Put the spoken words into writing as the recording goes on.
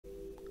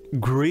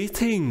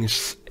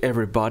Greetings,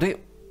 everybody.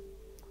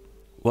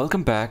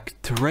 Welcome back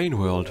to Rain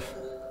World.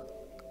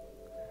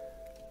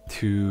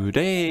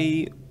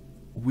 Today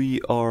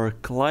we are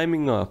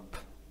climbing up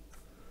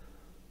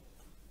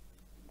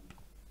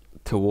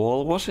the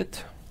wall, was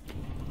it?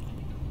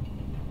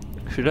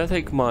 Should I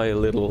take my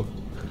little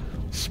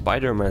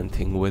Spider-Man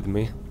thing with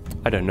me?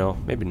 I don't know,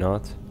 maybe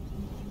not.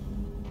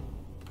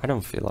 I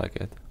don't feel like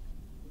it.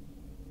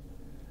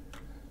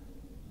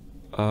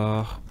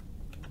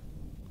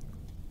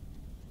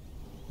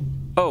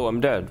 Oh,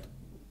 I'm dead.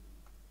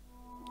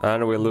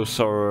 And we lose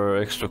our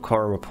extra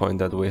karma point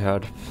that we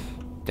had.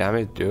 Damn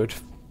it, dude.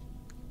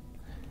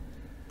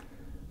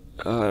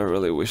 I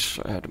really wish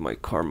I had my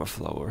karma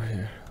flower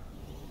here.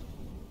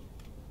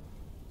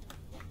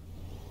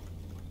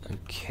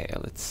 Okay,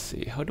 let's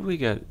see. How do we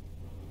get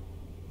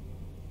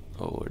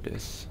over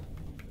this?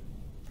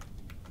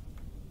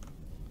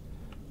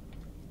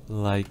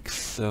 Like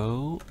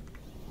so.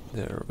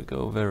 There we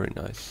go, very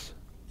nice.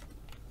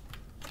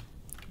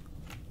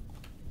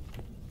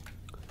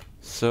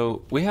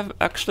 So we have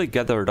actually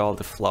gathered all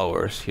the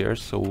flowers here,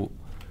 so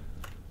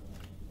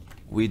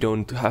we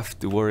don't have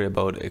to worry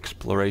about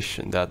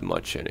exploration that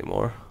much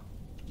anymore.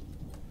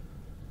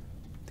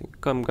 I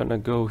think I'm gonna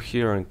go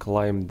here and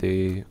climb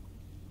the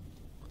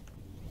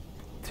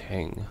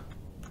thing.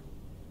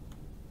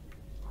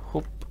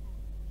 Hop.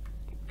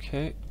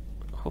 Okay.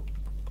 Hop.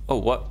 Oh,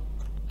 what?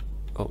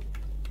 Oh,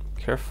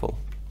 careful.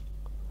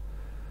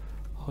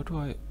 How do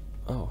I...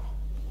 Oh.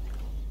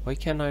 Why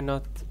can I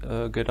not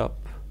get up?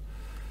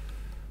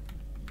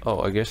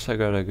 Oh, I guess I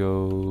gotta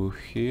go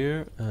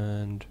here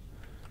and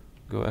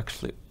go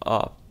actually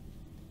up.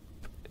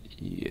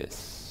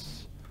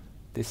 Yes.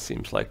 This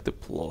seems like the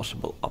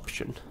plausible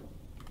option.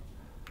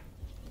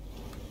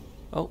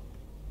 Oh.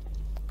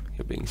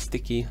 You're being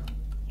sticky.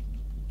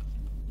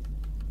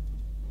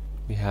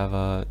 We have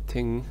a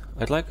thing.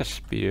 I'd like a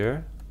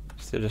spear.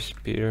 Is it a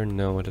spear?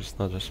 No, it is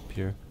not a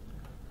spear.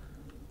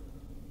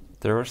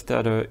 There was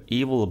that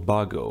evil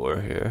bug over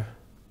here.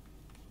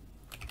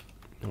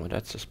 Oh,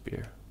 that's a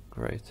spear.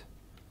 Great.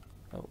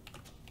 Oh.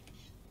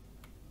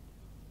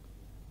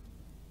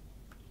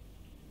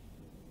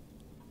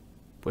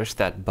 Where's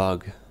that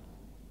bug?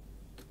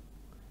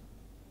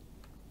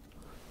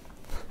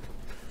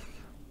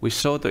 We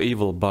saw the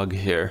evil bug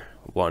here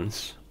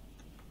once.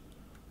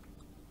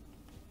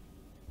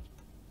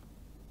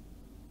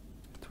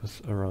 It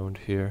was around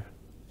here.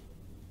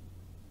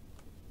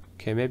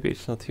 Okay, maybe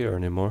it's not here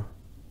anymore.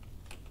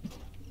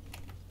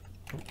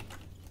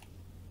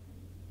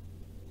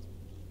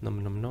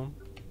 Nom nom nom.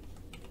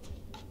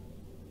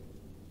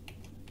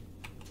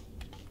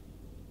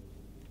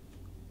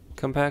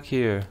 Come back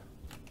here.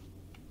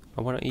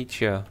 I wanna eat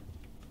ya.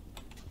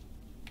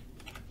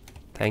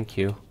 Thank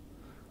you.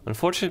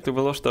 Unfortunately,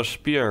 we lost our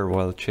spear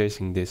while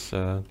chasing this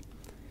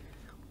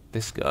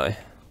this guy.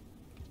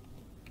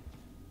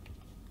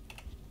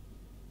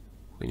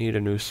 We need a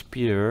new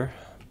spear,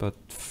 but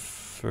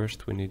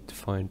first we need to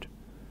find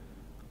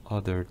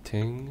other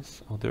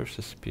things. Oh, there's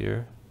a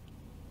spear.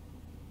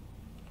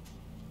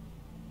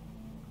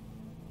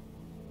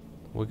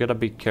 We gotta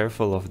be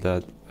careful of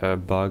that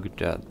bug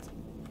that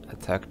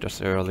attacked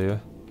us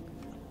earlier.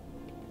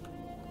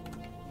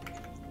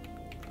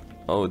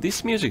 Oh,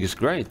 this music is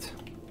great.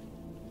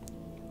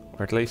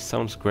 Or at least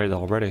sounds great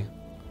already.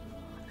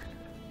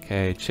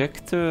 Okay,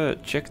 check the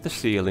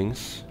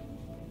ceilings.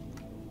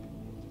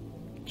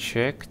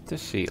 Check the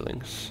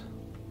ceilings.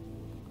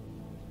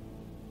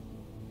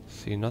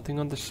 See nothing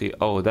on the sea.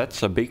 Oh,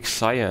 that's a big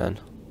cyan.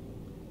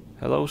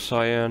 Hello,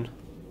 cyan.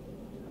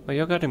 Oh,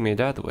 you're getting me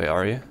that way,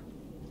 are you?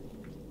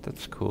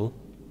 That's cool.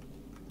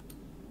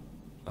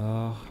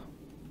 Up,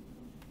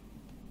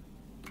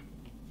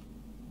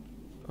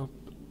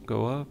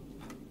 go up.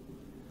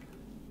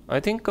 I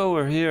think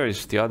over here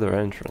is the other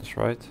entrance,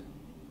 right?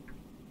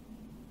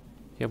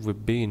 Yeah,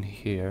 we've been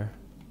here.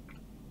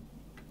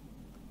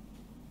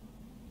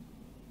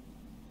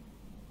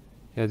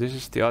 Yeah, this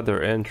is the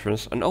other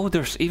entrance. And oh,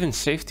 there's even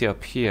safety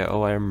up here.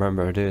 Oh, I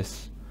remember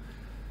this.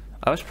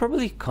 I was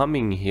probably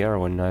coming here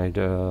when I'd...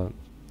 Do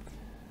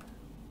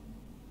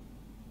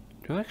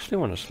I actually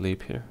want to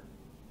sleep here?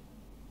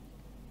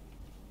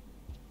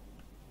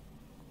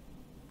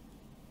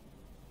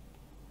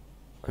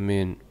 I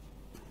mean,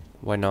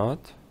 why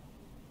not?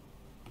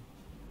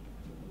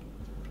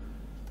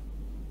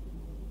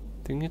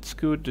 I think it's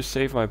good to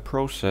save my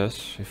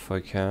process if I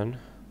can.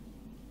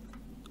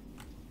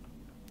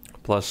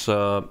 Plus,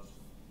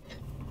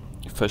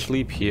 if I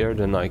sleep here,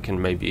 then I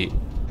can maybe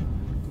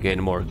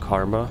gain more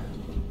karma.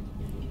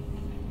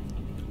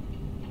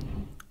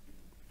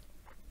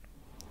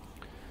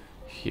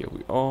 Here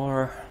we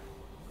are.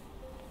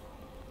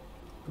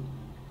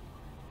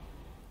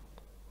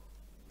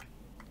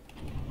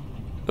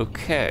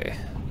 Okay.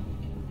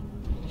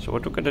 So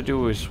what we're gonna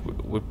do is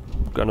we're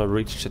gonna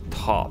reach the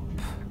top.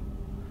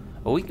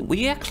 Oh,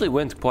 we actually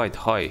went quite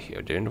high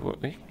here, didn't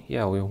we?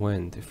 Yeah, we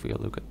went, if we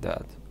look at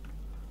that.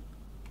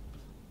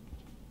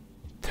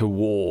 The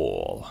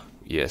wall.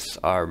 Yes,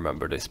 I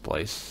remember this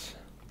place.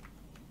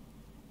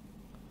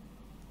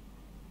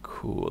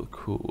 Cool,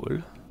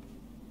 cool.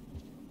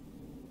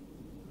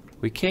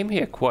 We came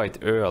here quite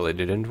early,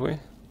 didn't we?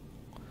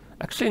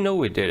 Actually, no,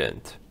 we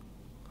didn't.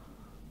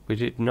 We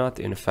did not,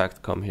 in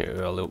fact, come here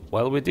early.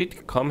 Well, we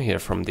did come here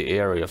from the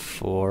area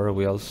 4.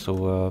 We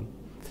also...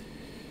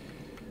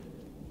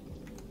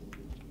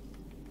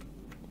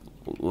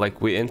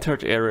 like, we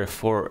entered area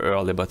 4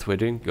 early, but we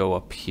didn't go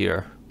up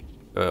here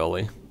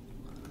early.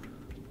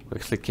 We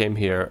actually came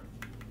here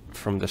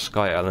from the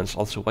Sky Islands.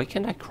 Also, why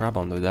can't I grab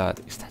onto that?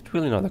 Is that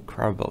really not a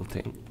grabbable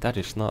thing? That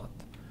is not.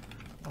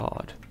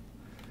 Odd.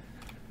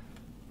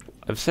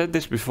 I've said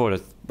this before,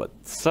 but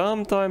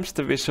sometimes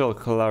the visual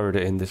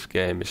clarity in this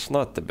game is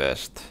not the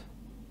best.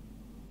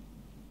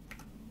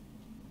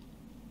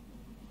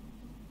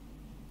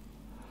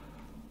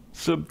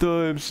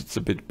 Sometimes it's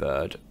a bit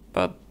bad,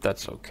 but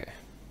that's okay.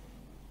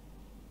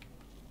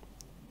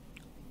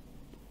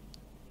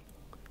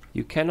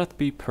 You cannot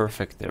be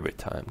perfect every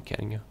time,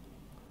 can you?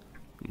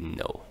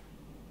 No.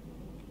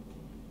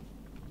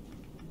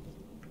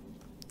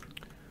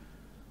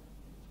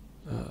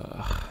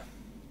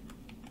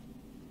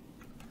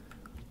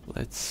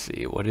 Let's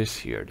see, what is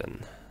here then?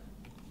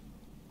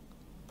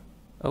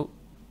 Oh,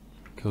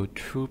 go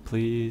through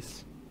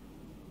please.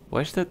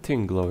 Why is that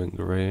thing glowing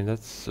green?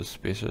 That's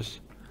suspicious.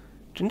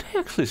 Didn't I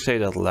actually say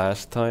that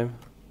last time?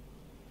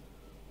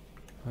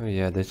 Oh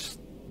yeah,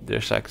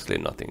 there's actually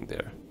nothing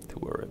there to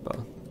worry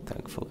about,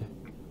 thankfully.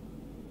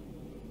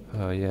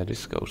 Yeah,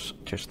 this goes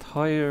just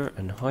higher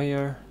and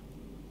higher.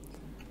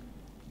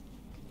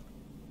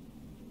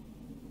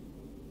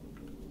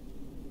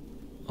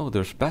 Oh,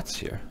 there's bats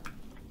here.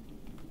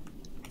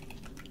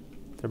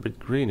 They're a bit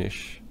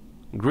greenish.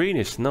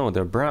 Greenish? No,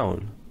 they're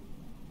brown.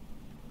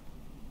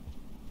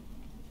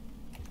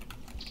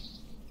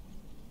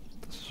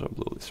 There's a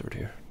blue lizard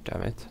here.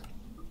 Damn it.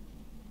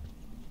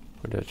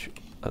 Where did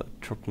I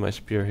dropped my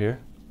spear here?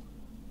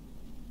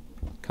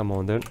 Come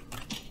on then.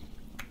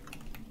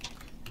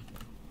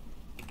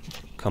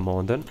 Come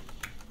on then.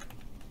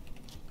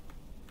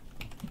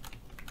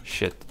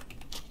 Shit.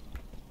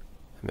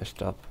 I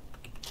messed up.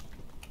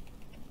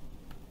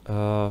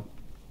 Well,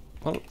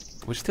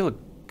 we still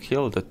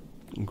killed the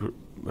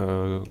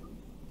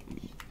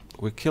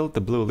we killed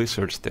the blue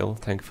lizard still,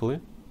 thankfully.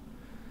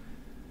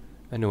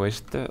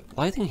 Anyways, the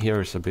lighting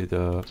here is a bit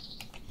the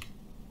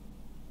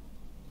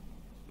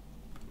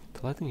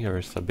lighting here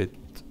is a bit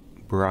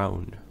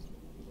brown.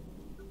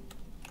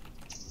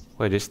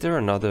 Wait, is there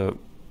another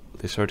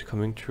lizard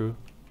coming through?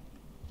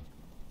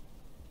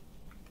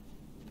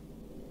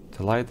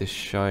 The light is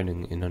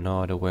shining in an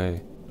odd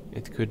way.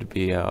 It could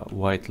be a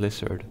white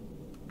lizard.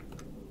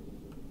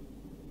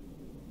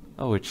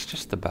 Oh, it's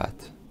just a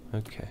bat.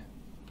 Okay.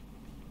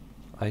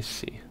 I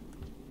see.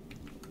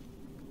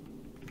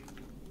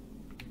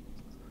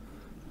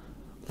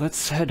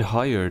 Let's head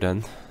higher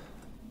then.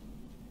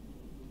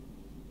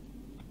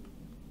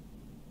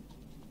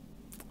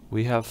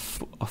 We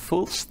have a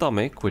full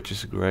stomach, which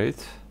is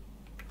great.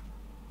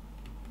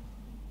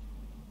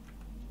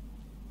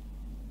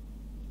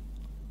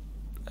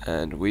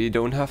 And we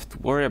don't have to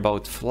worry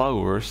about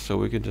flowers, so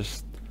we can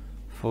just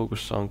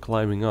focus on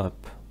climbing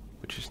up,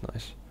 which is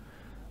nice.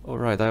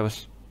 Alright, I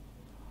was...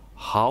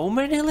 How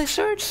many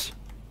lizards?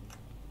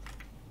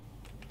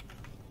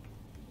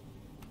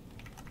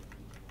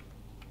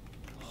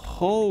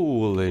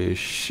 Holy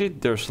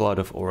shit, there's a lot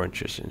of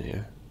oranges in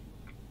here.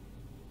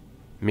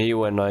 Me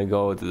when I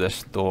go to the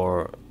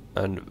store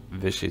and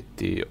visit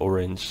the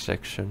orange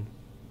section.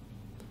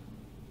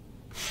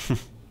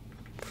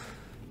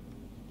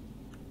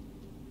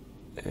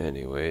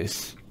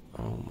 Anyways,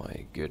 oh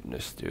my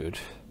goodness, dude.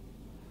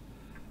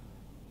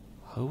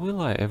 How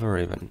will I ever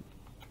even...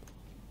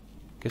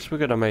 Guess we're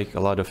gonna make a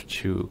lot of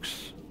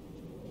chooks.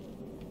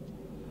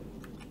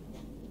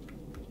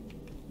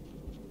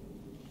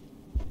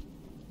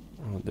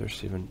 Oh,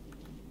 there's even...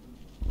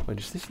 Wait,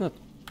 is this not...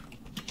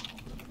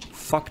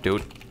 Fuck,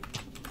 dude.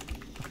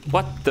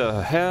 What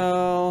the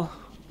hell?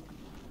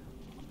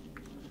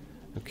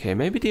 Okay,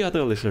 maybe the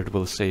other lizard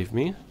will save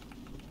me.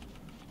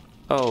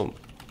 Oh.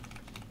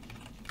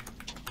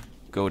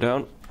 Go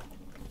down.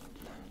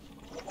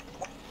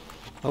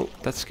 Oh,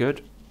 that's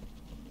good.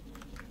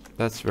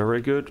 That's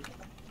very good.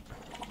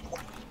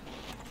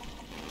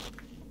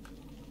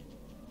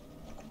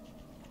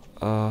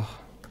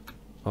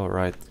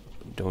 Alright.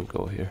 Don't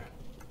go here.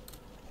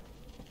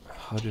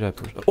 How did I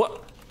push?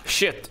 What?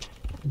 Shit!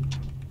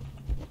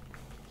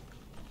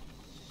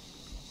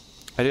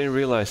 I didn't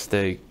realize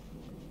they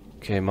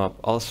came up.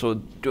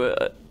 Also,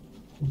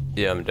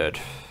 yeah, I'm dead.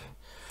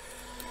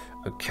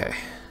 Okay.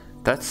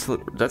 That's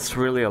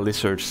really a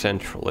lizard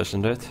central,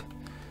 isn't it?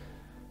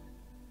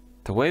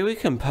 The way we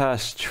can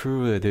pass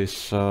through it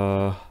is,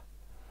 how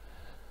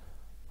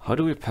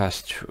do we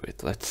pass through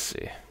it? Let's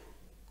see.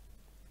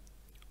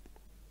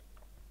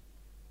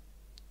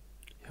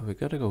 Yeah, we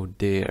gotta go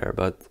there,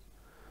 but...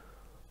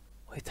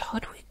 Wait, how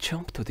do we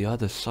jump to the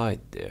other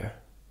side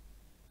there?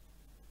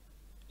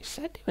 Is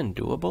that even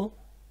doable?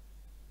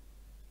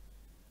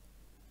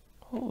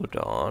 Hold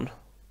on.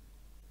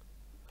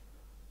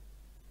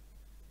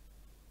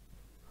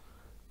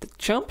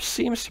 jump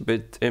seems a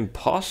bit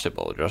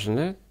impossible, doesn't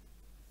it?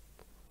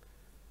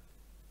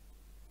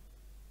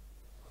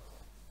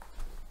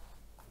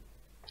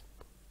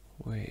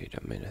 Wait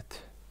a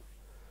minute.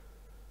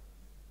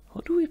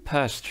 How do we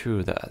pass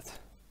through that?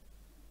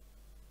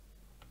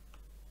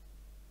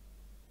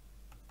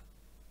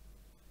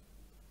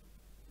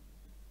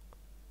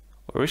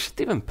 Or is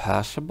it even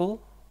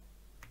passable?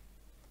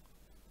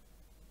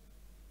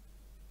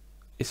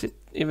 Is it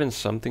even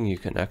something you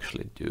can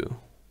actually do?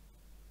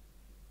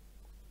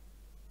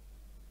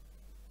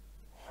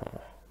 Huh.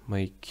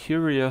 My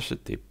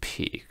curiosity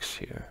peaks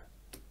here.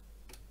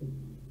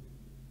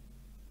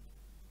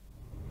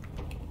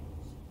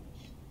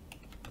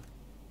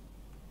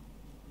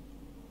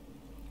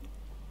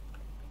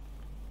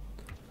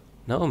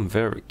 Now I'm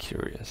very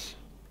curious.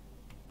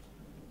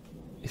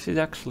 Is it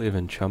actually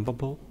even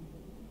jumpable?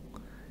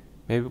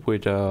 Maybe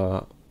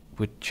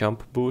with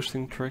jump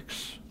boosting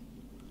tricks?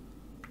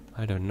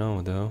 I don't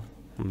know though.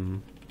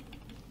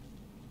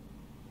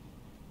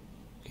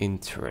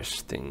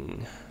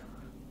 Interesting.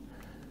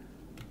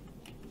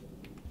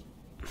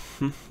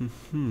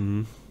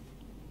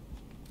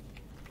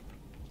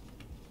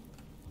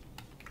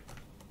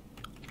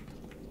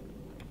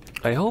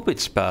 I hope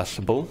it's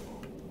passable.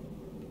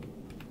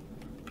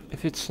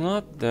 If it's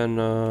not, then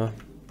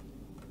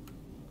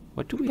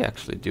what do we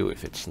actually do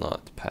if it's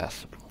not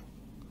passable?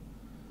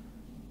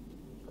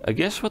 I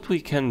guess what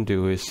we can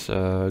do is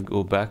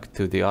go back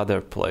to the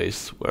other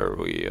place where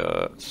we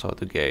saw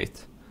the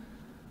gate.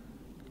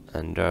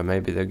 And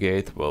maybe the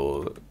gate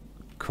will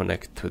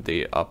connect to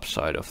the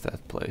upside of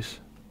that place.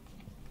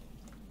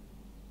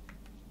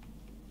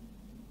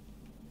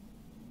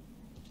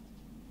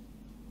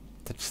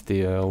 That's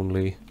the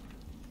only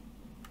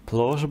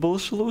plausible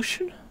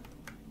solution.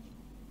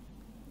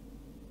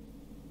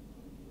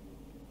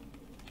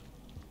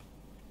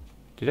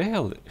 Did I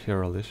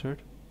hear a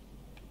lizard?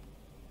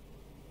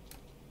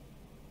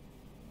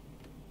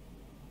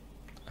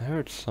 I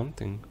heard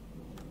something.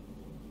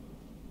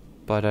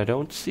 But I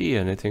don't see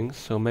anything,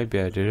 so maybe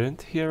I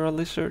didn't hear a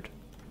lizard.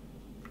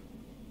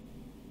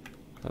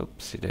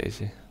 Oopsie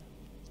daisy.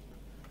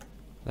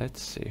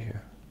 Let's see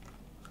here.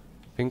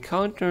 We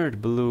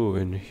encountered blue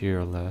in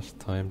here last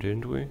time,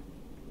 didn't we?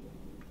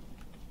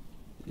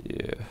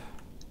 Yeah.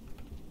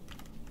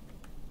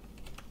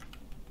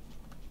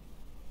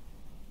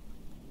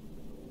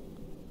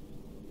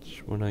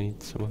 Just wanna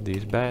eat some of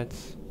these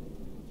bats.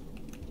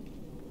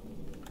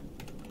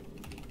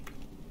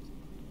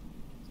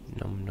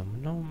 Nom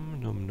nom nom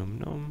nom nom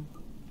nom.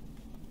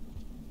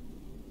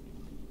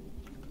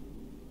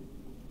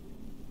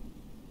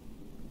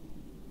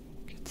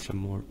 Get some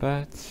more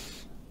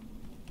bats.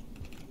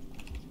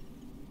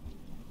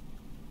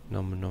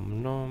 Nom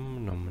nom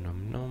nom nom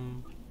nom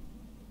nom.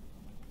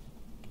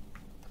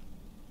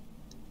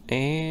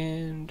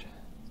 And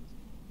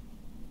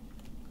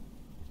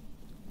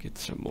get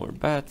some more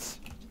bats.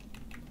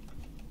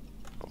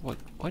 What?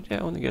 Why did I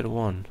only get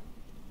one?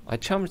 I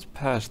jumped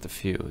past a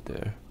few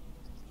there.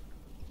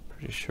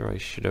 Pretty sure I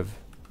should have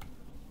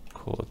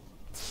caught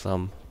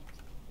some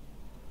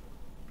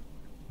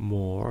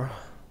more.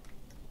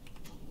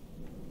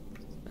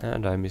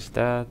 And I missed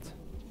that.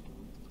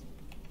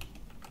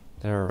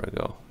 There we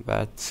go.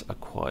 Bats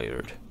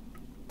acquired.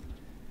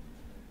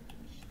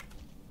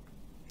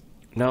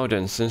 Now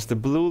then, since the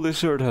blue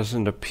lizard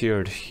hasn't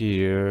appeared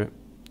here,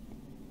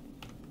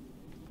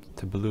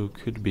 the blue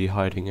could be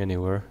hiding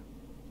anywhere.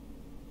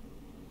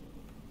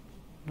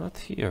 Not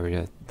here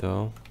yet,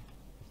 though.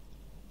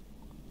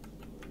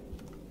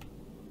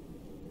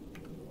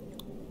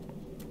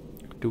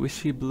 Do we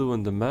see blue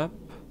on the map?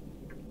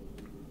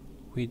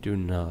 We do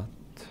not.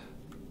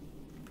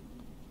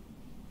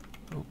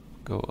 Oh,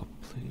 go up,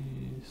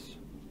 please.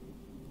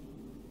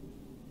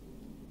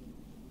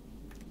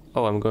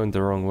 Oh, I'm going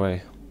the wrong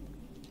way.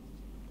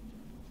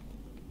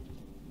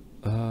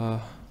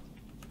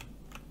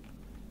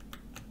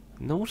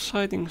 No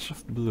sightings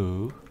of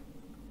blue.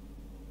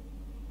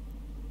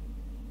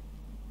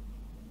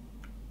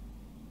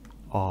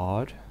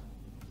 Odd.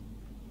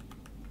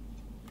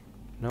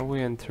 Now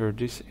we enter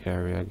this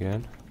area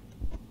again.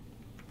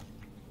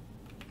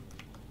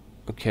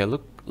 Okay,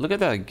 look at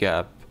that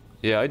gap.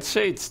 Yeah, I'd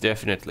say it's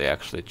definitely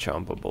actually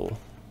jumpable.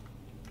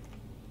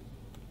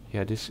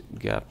 Yeah, this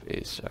gap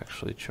is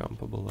actually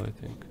jumpable, I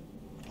think.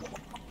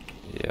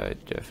 Yeah,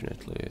 it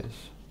definitely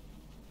is.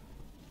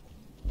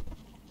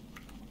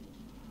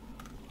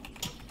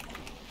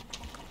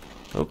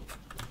 Oop.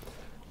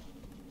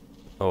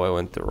 Oh, I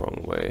went the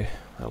wrong way.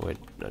 I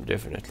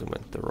definitely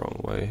went the wrong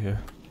way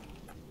here.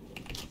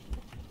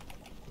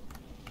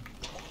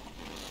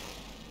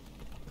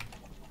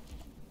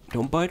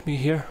 Don't bite me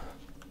here.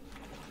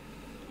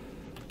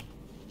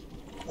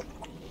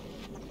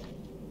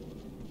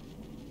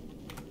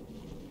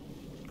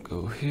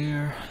 Go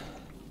here.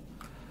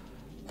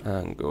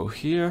 And go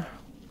here.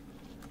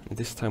 And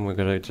this time we're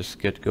gonna just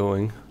get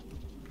going.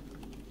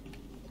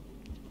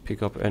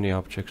 Pick up any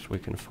objects we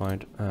can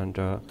find. And,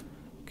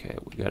 okay,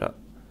 we got a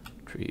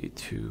 3,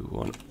 2,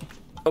 1.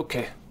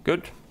 Okay,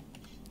 good.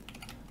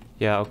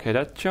 Yeah, okay,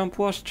 that jump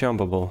was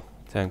jumpable,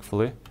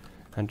 thankfully.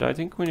 And I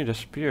think we need a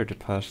spear to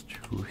pass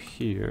through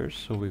here,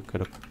 so we've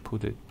gotta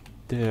put it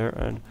there,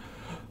 and...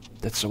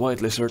 That's a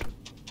white lizard.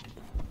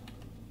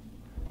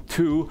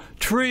 2,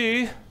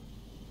 3!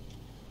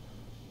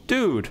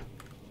 Dude!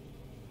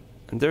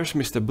 And there's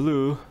Mr.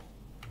 Blue.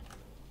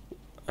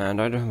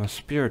 And I don't have a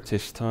spear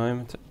this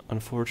time,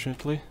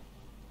 unfortunately.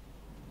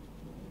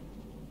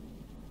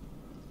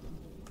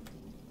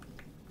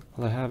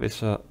 All I have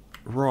is a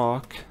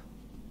rock.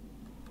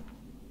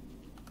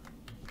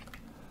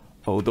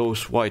 Oh,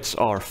 those whites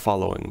are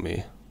following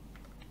me.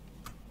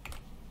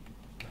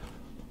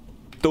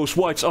 Those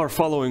whites are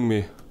following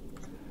me!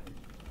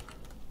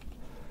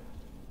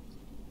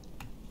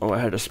 Oh, I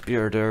had a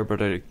spear there,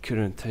 but I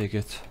couldn't take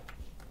it.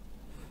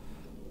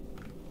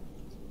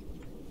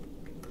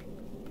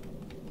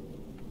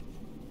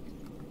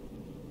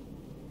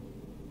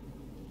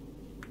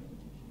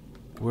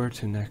 Where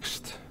to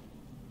next?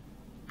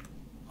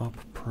 Up,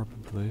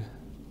 probably.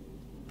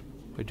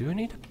 Wait, do I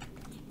need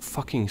a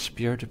fucking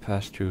spear to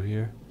pass through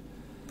here?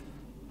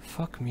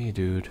 Fuck me,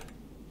 dude.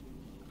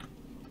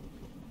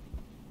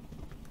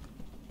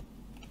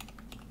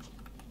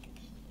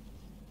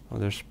 Oh,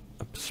 there's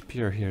a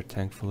spear here,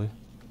 thankfully.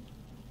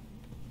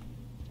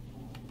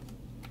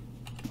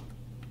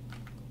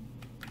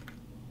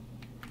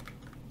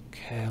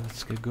 Okay,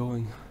 let's get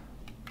going.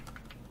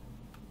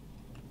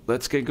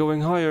 Let's get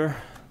going higher.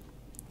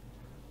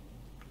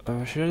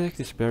 Should I take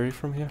this berry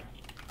from here?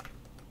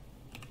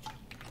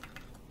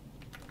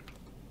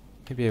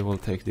 Maybe I will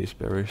take these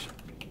berries.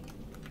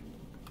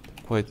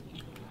 Quite...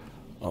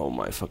 Oh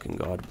my fucking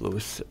god, Blue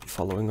is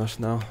following us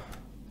now.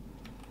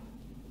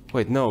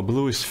 Wait, no,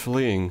 Blue is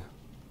fleeing.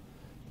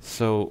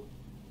 So...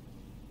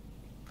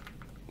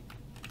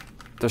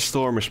 The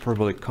storm is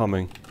probably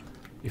coming.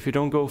 If you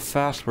don't go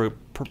fast, we're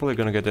probably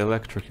gonna get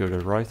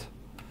electrocuted, right?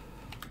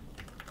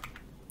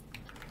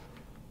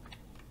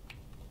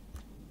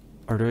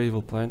 Are there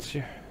evil plants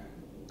here?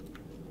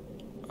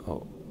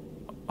 Oh,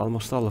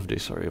 almost all of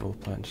these are evil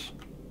plants.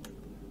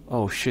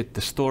 Oh shit,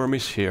 the storm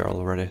is here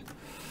already.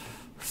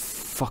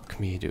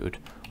 Fuck me, dude.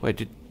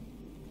 Wait,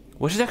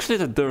 was it actually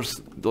that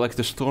there's, like,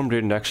 the storm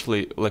didn't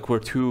actually, like, we're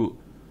too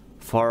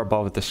far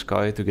above the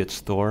sky to get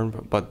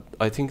stormed, but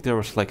I think there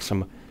was, like,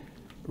 some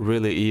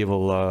really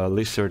evil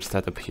lizards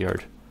that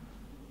appeared.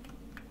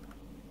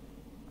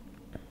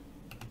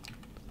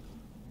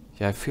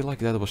 Yeah, I feel like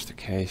that was the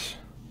case.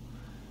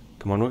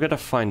 Come on, we gotta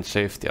find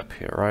safety up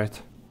here,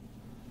 right?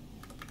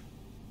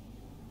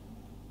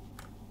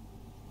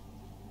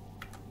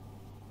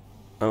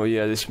 Oh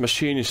yeah, this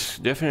machine is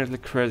definitely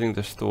creating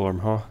the storm,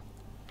 huh?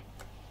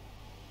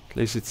 At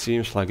least it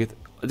seems like it.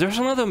 There's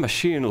another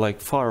machine, like,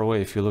 far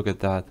away if you look at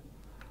that.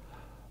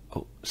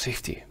 Oh,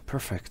 safety.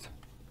 Perfect.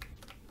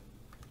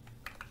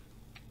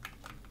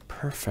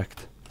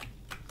 Perfect.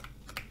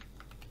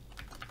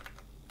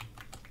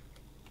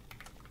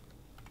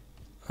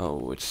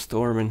 Oh, it's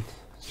storming.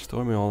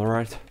 Stormy,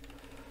 alright.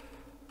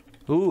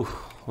 Ooh,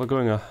 we're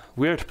going a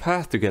weird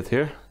path to get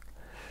here.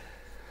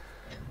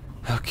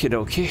 Okie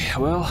dokie.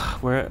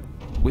 Well,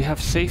 we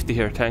have safety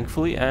here,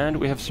 thankfully, and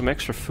we have some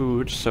extra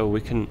food, so we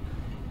can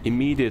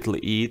immediately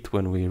eat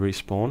when we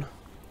respawn.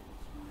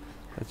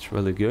 That's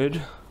really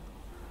good.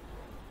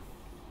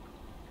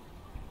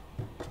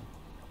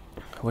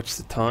 What's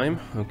the time?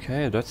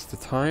 Okay, that's the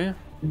time.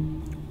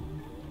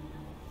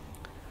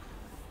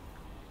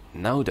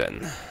 Now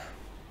then.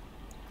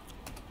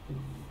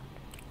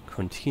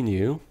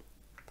 Continue.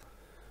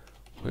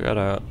 We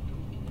gotta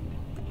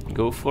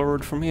go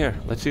forward from here.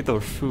 Let's eat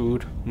our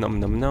food. Nom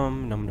nom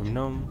nom, nom nom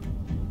nom.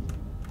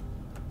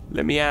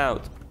 Let me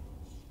out.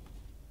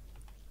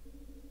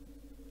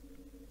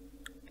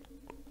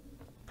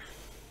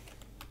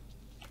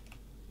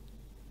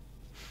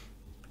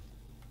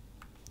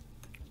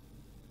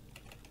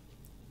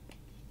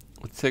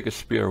 Let's take a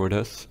spear with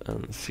us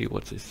and see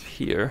what is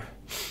here.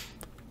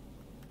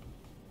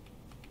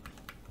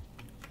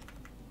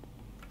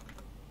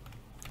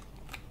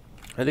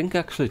 I think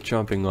actually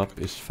jumping up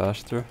is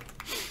faster.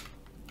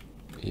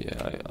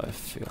 Yeah, I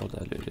feel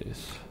that it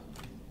is.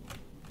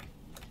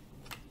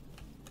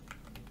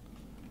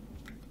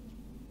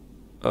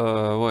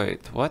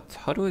 Wait, what?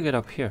 How do we get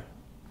up here?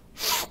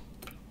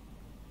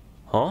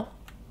 Huh?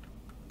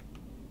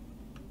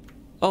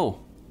 Oh,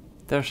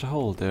 there's a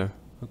hole there.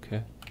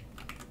 Okay.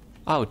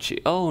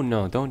 Ouchie. Oh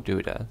no, don't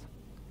do that.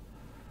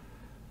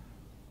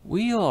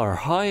 We are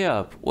high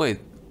up. Wait.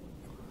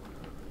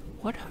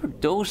 What are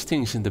those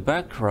things in the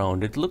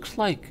background? It looks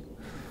like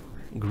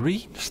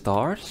green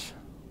stars.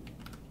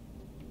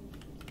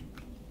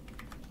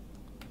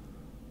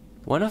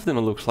 One of them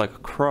looks like a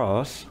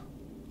cross.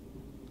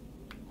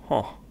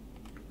 Huh.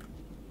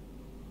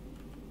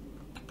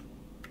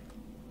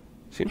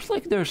 Seems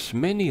like there's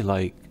many,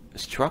 like,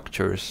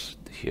 structures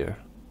here.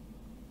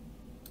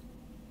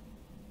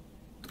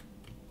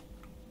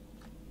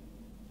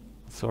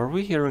 So are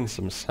we hearing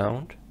some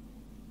sound?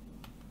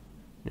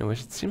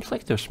 Anyways, it seems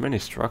like there's many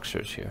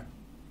structures here.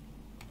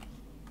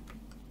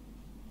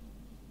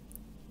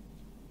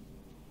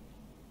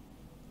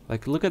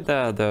 Like, look at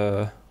that,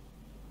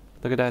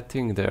 look at that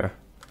thing there.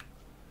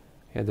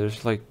 Yeah,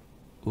 there's like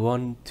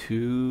 1,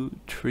 2,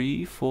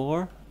 3,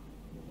 4.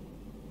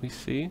 We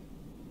see.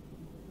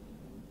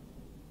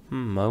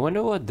 I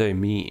wonder what they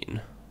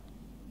mean.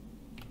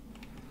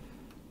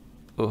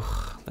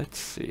 Ugh, let's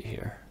see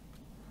here.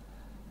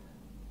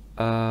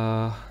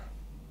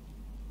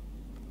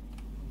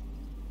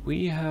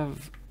 We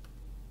have...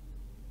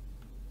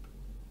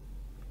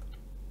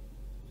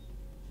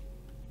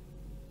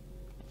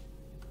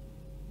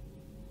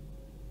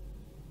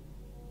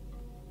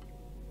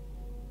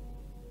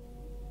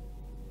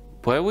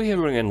 Why are we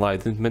hearing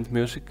enlightenment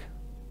music?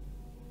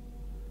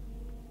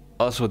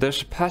 Also,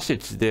 there's a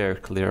passage there,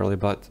 clearly,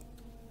 but...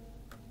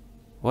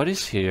 What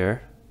is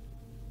here?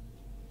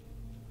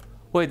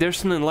 Wait,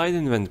 there's an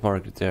enlightenment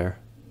mark there.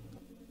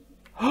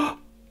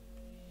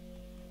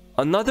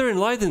 Another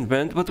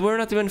enlightenment, but we're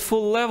not even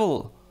full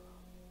level.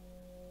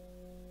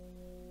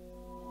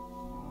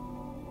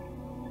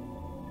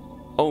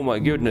 Oh my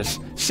goodness.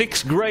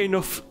 6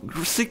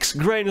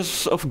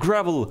 grains of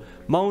gravel.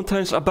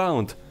 Mountains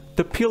abound.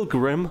 The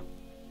pilgrim.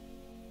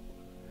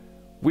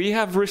 We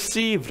have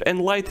received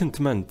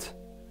enlightenment.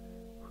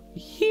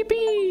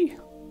 Yippee!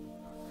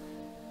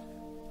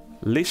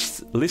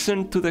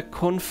 Listen to the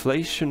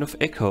conflation of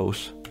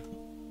echoes.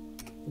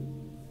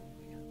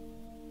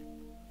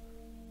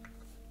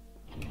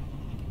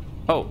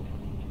 Oh.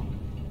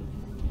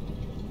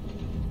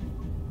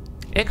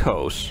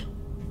 Echoes.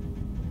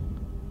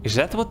 Is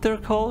that what they're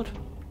called?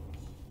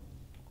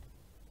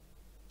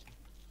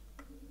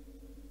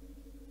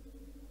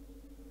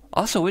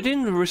 Also, we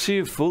didn't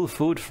receive full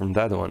food from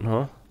that one,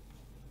 huh?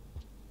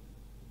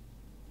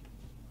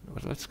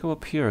 But let's go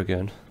up here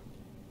again.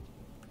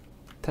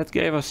 That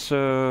gave us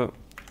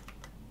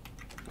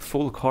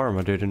full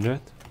karma, didn't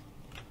it?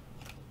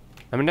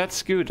 I mean,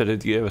 that's good that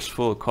it gave us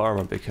full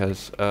karma,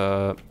 because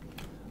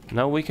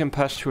now we can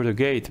pass through the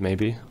gate,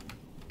 maybe.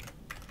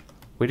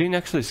 We didn't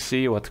actually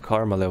see what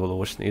karma level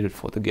was needed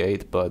for the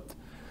gate, but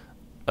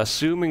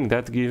assuming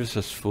that gives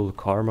us full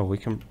karma, we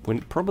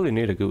probably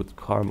need a good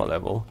karma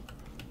level.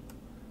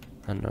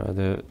 And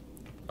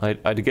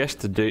I'd guess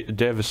the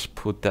devs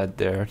put that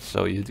there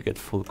so you'd get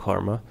full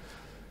karma.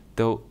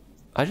 Though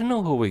I don't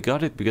know how we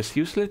got it, because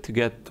usually to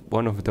get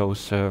one of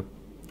those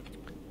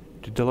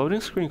did the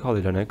loading screen call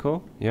it an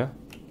echo? Yeah.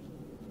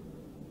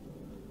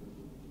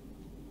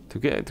 To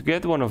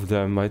get one of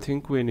them, I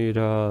think we need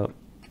oh,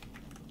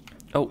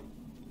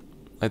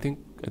 I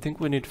think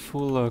we need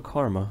full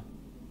karma.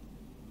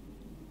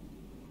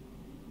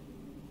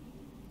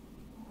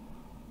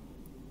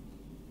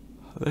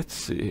 Let's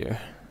see here.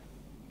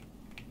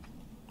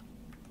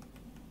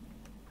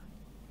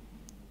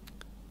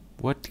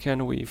 What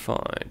can we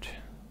find?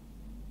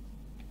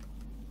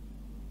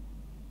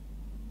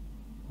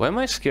 Why am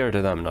I scared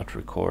that I'm not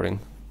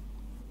recording?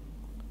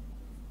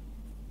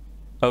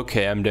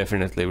 Okay, I'm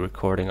definitely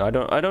recording. I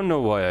don't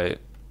know why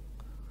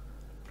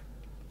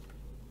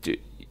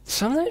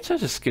sometimes I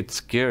just get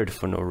scared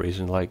for no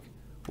reason, like,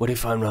 what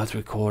if I'm not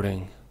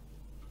recording?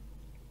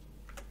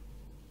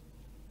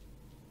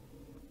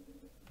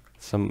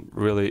 Some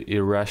really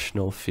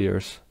irrational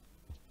fears.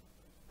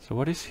 So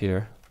what is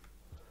here?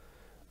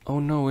 Oh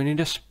no, we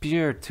need a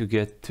spear to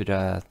get to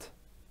that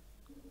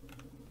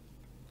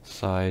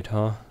side,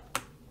 huh?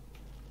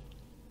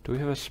 Do we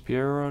have a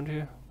spear around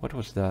here? What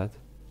was that?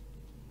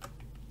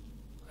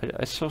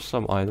 I saw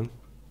some item.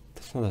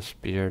 That's not a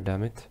spear,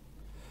 damn it.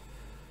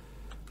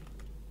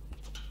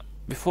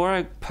 Before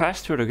I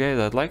pass through the gate,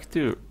 I'd like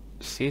to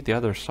see the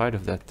other side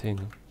of that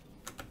thing.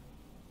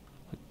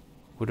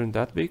 Wouldn't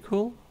that be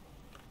cool?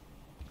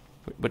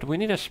 But we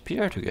need a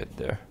spear to get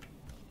there.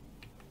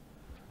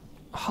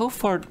 How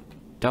far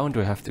down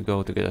do I have to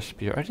go to get a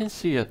spear? I didn't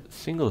see a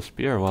single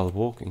spear while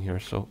walking here,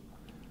 so...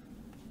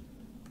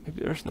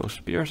 Maybe there's no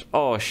spears?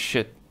 Oh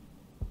shit!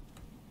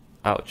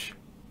 Ouch.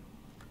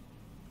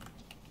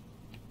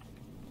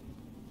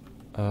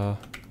 Yeah,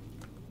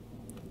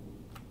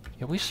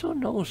 we saw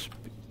no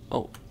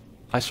oh,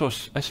 I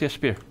see a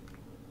spear.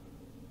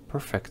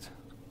 Perfect.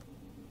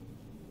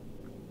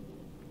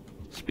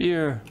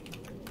 Spear!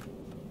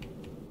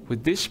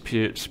 With this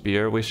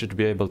spear, we should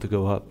be able to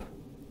go up.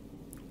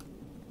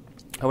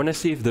 I wanna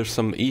see if there's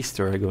some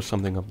Easter egg or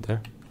something up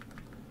there.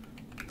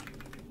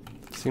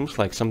 Seems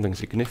like something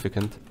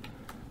significant.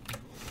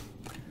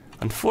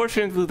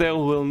 Unfortunately, there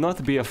will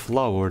not be a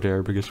flower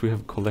there, because we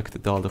have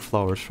collected all the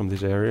flowers from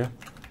this area.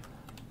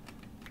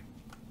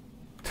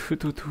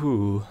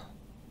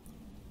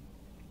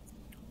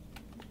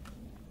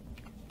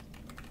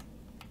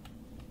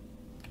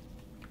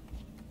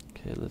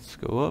 Okay, let's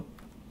go up.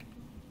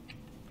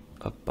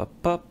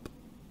 Up.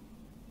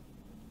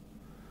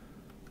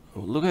 Oh,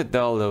 look at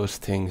all those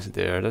things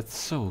there, that's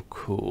so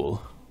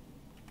cool.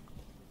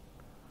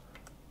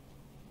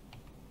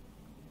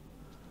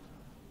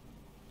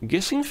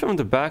 Guessing from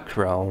the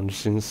background,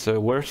 since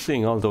we're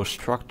seeing all those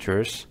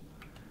structures,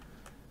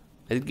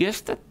 I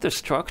guess that the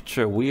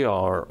structure we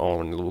are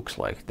on looks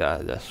like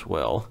that as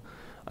well.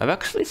 I've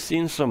actually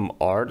seen some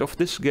art of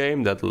this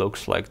game that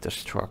looks like the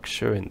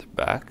structure in the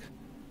back.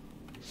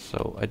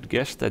 So I'd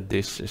guess that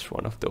this is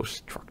one of those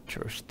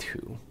structures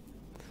too.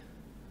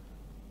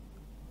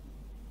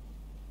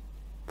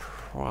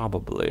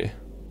 Probably.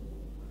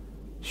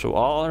 So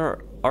all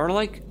are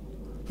like,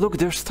 look,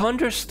 there's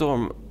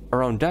thunderstorm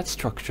around that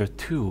structure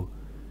too.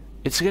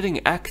 It's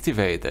getting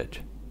activated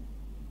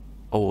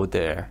over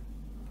there.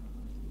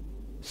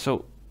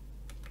 So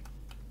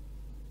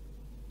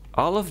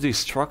all of these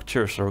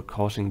structures are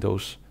causing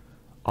those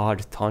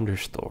odd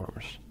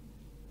thunderstorms.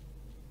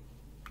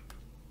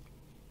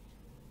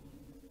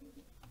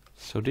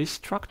 So these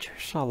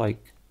structures are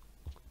like...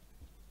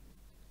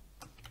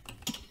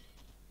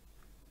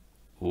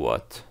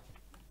 What?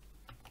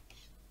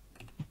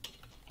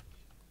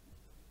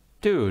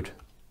 Dude,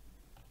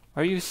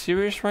 are you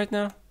serious right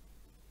now?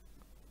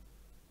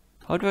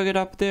 How do I get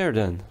up there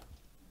then?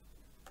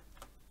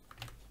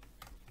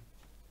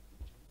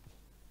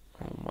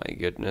 Oh my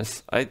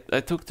goodness, I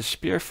took the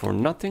spear for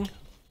nothing?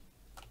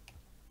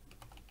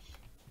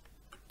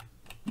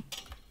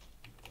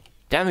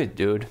 Damn it,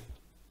 dude.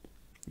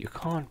 You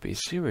can't be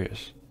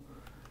serious.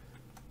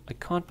 I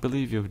can't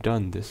believe you've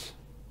done this.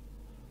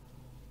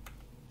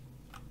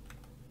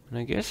 And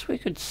I guess we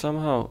could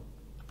somehow...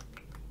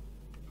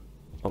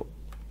 Oh.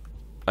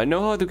 I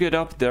know how to get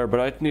up there, but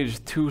I'd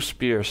need 2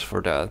 spears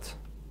for that.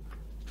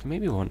 So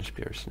maybe 1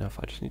 spear is enough.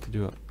 I just need to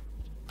do a...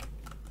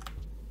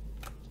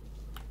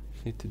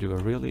 Need to do a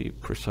really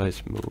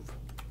precise move.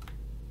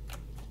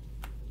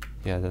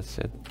 Yeah, that's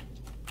it.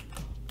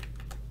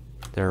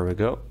 There we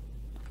go.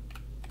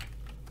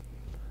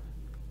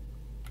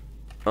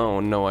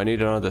 Oh no, I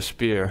need another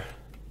spear.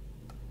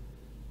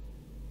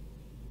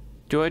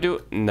 Do I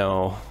do?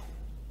 No.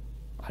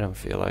 I don't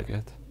feel like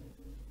it.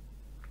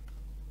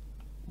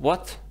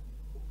 What?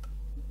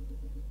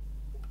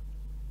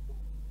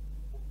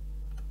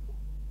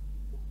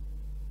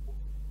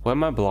 Why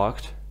am I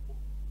blocked?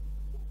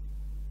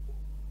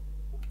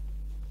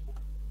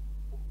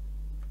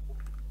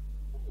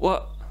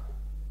 What?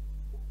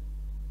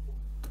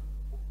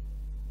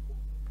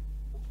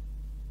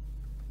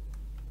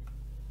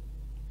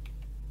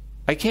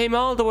 I came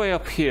all the way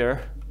up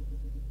here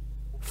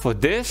for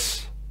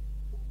this?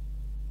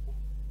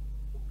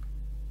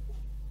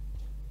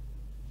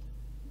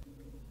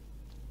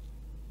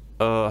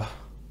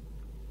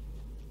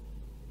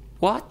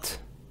 What?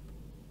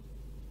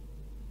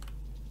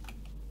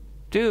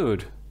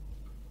 Dude.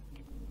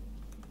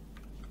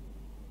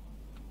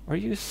 Are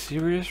you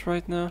serious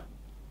right now?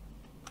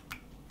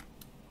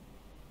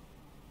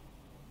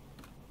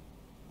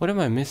 What am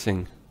I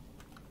missing?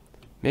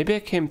 Maybe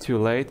I came too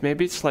late.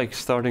 Maybe it's like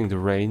starting to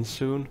rain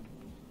soon.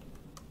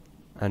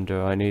 And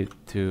I need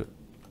to...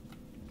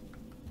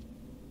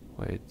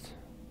 Wait.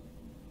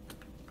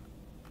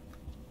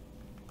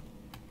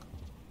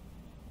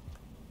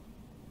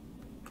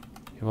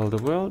 Well,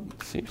 the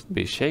world seems to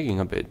be shaking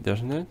a bit,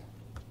 doesn't it?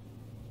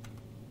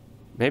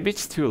 Maybe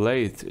it's too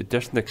late. It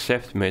doesn't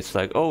accept me. It's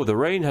like, oh, the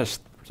rain is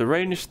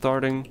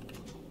starting.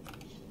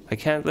 I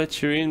can't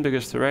let you in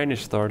because the rain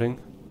is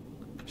starting.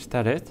 Is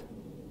that it?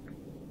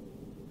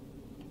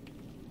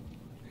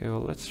 Okay,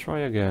 well, let's try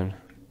again.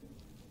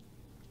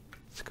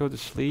 Let's go to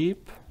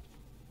sleep.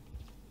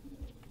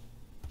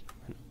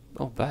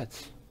 Oh,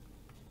 bats.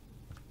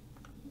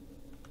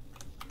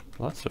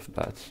 Lots of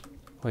bats.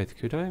 Wait,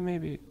 could I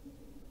maybe...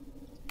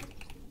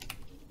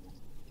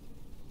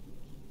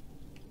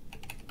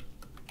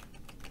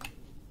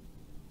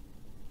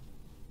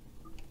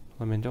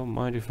 I mean, don't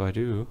mind if I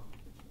do.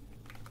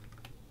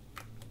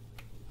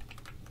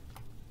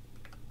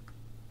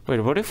 Wait,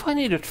 what if I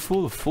needed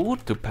full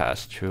food to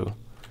pass through?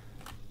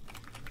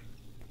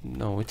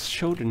 No, it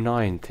showed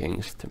 9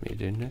 things to me,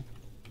 didn't it?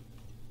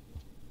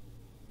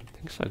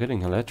 Things are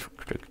getting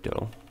electric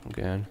though,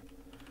 again.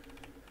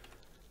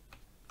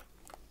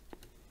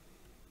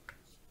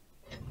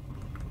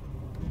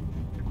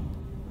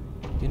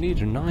 You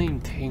need 9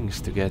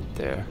 things to get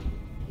there.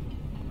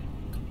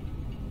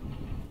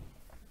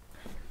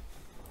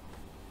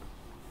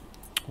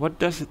 What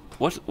does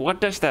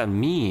that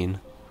mean?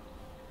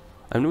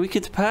 I mean, we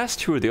could pass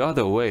through the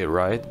other way,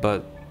 right?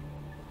 But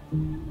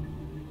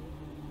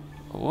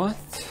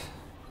what?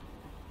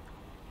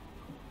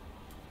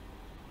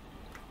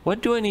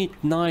 What do I need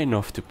 9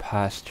 of to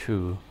pass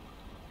through?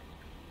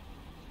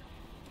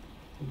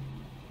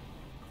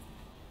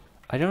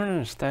 I don't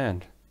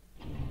understand.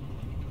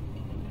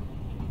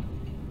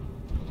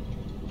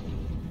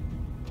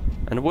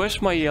 And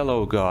where's my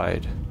yellow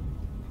guide?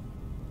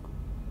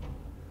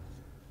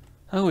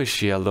 I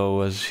wish Yellow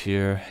was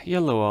here.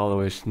 Yellow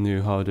always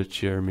knew how to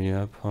cheer me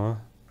up, huh?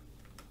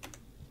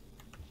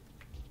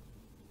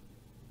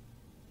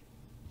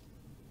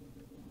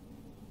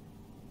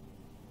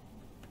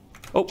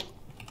 Oh!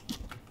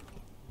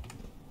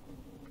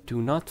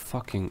 Do not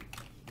fucking...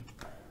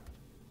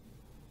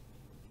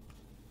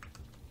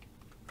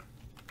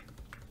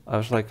 I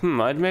was like,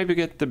 I'd maybe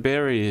get the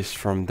berries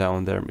from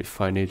down there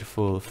if I need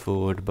full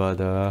food,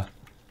 but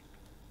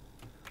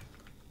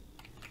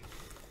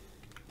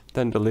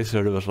then the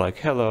lizard was like,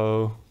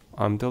 hello,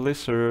 I'm the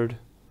lizard.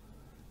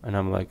 And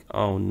I'm like,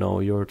 oh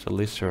no, you're the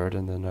lizard.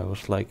 And then I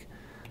was like,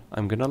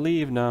 I'm gonna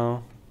leave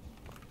now.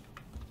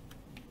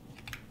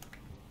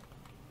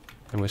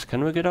 Anyways,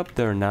 can we get up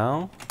there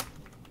now?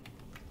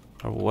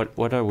 Or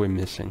what are we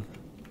missing?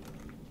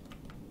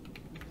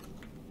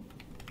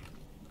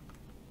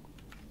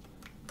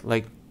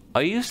 Like,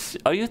 are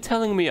you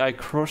telling me I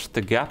crossed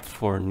the gap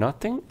for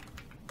nothing?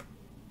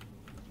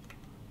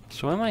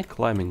 So am I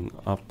climbing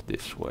up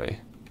this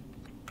way?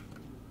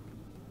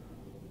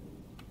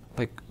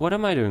 Like, what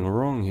am I doing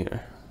wrong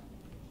here?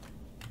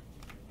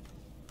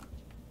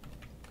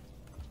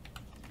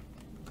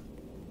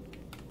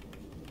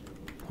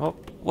 Oh,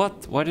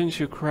 what? Why didn't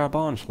you grab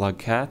on,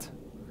 slugcat?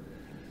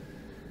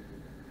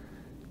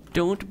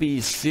 Don't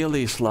be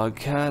silly,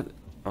 slugcat.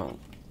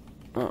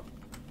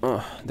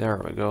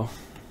 There we go.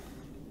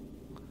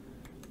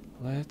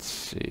 Let's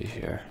see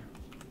here.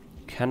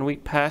 Can we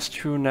pass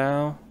through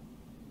now?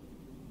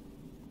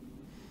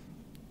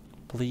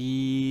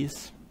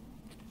 Please?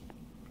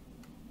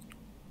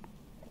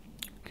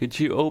 Could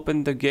you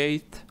open the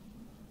gate?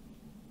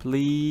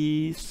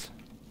 Please?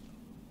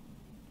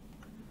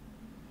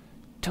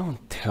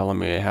 Don't tell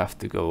me I have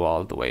to go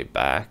all the way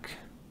back.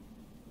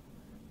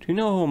 Do you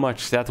know how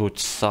much that would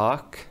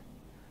suck?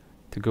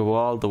 To go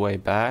all the way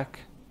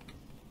back?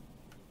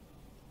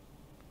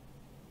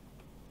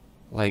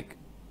 Like...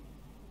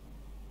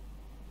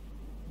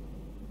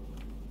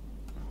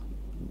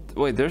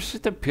 Wait, there's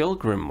the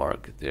pilgrim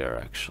market there,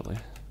 actually.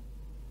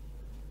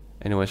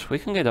 Anyways, we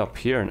can get up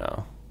here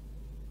now.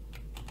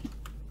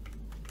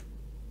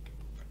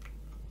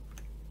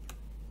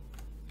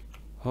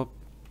 Oh,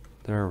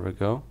 there we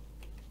go.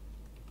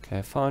 Okay,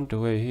 I found the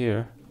way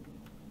here.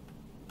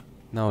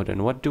 Now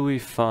then, what do we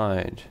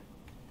find?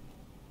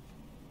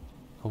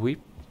 We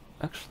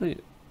actually...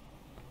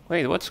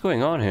 Wait, what's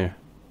going on here?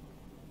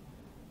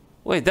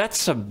 Wait,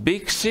 that's a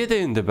big city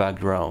in the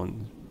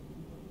background.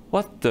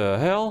 What the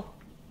hell?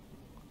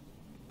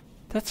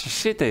 That's a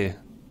city.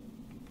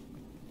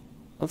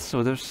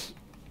 Also, there's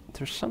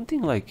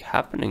something like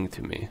happening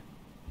to me.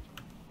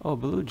 Oh,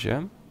 blue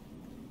gem.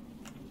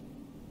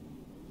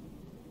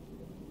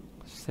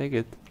 Let's take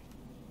it.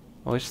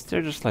 Oh, is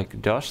there just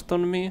like dust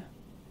on me?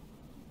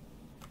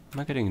 Am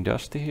I getting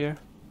dusty here?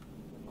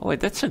 Oh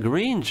wait, that's a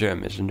green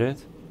gem, isn't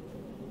it?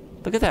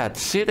 Look at that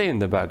city in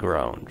the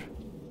background.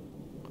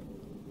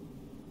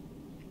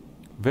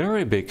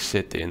 Very big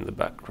city in the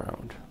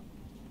background.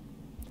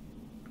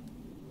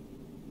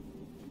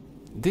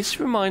 This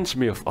reminds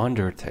me of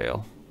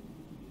Undertale.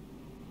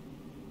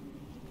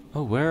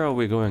 Oh, where are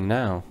we going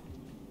now?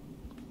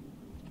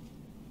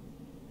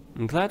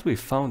 I'm glad we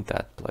found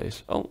that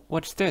place. Oh,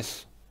 what's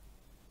this?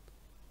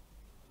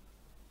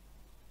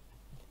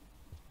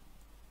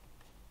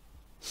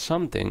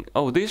 Something.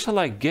 Oh, these are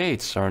like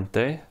gates, aren't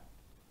they?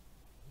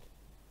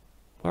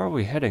 Where are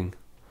we heading?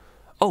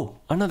 Oh,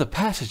 another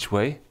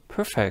passageway.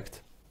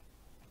 Perfect.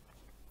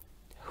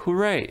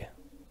 Hooray.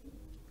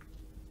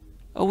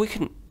 Oh, we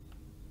can...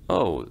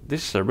 Oh,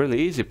 this is a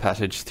really easy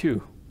passage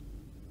too.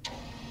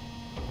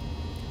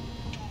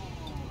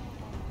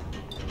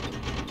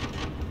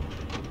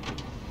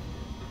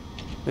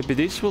 Maybe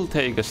this will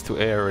take us to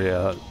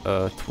area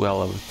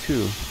 12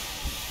 too.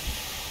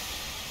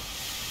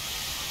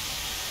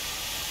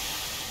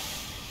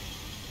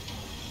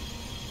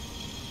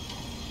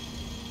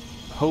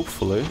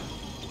 Hopefully.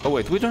 Oh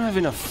wait, we don't have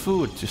enough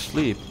food to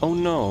sleep. Oh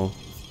no.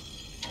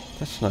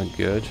 That's not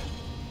good.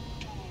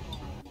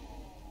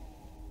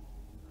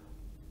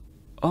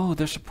 Oh,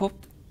 there's a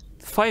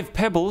 5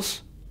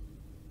 pebbles.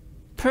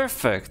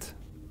 Perfect.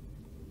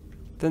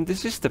 Then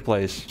this is the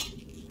place.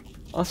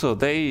 Also,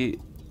 they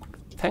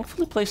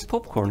thankfully placed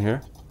popcorn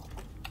here.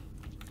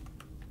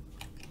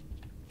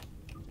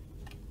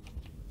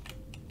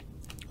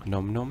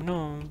 Nom nom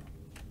nom.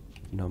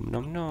 Nom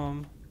nom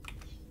nom.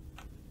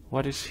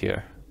 What is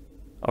here?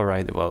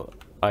 Alright, well,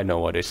 I know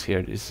what is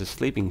here. This is a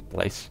sleeping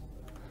place.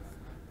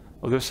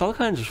 Well, there's all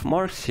kinds of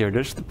marks here.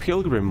 There's the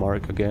pilgrim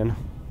mark again.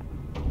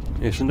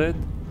 Isn't it?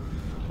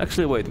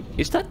 Actually, wait.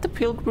 Is that the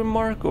pilgrim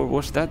mark? Or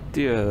was that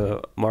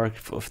the mark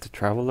of the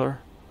traveler?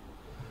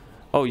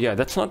 Oh yeah,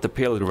 that's not the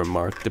pilgrim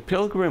mark. The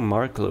pilgrim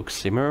mark looks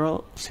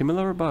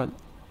similar, but...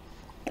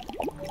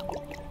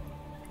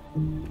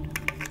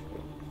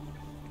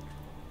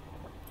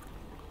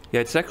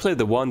 Yeah, it's actually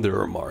the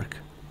wanderer mark.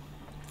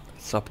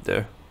 It's up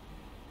there.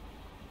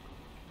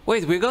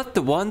 Wait, we got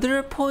the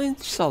wanderer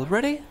points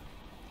already?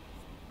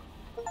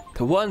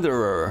 The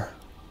wanderer.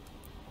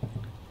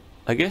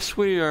 I guess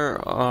we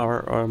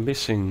are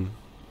missing...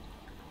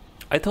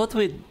 I thought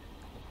we'd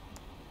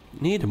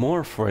need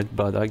more for it,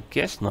 but I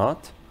guess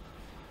not.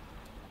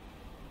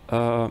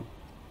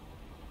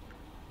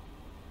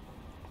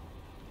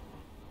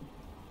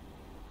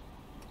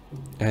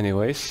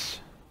 Anyways,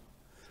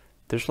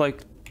 there's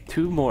like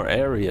 2 more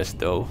areas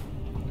though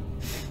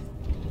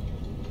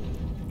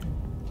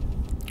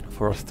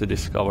for us to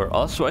discover.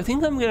 Also, I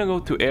think I'm gonna go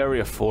to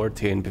area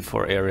 14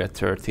 before area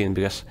 13,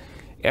 because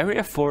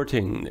area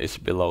 14 is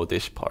below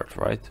this part,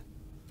 right?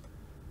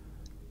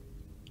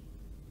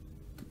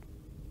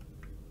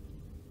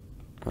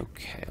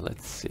 Okay,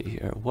 let's see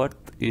here. What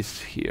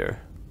is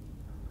here?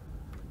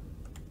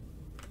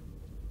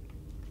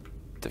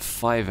 the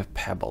 5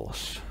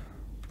 pebbles.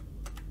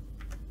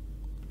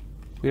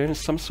 We're in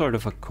some sort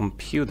of a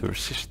computer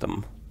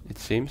system, it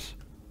seems.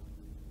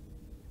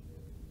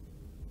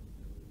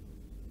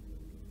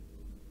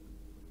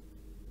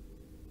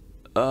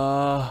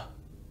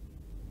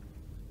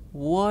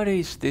 What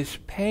is this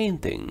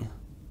painting?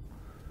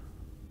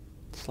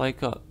 It's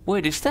like a...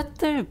 Wait, is that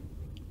the...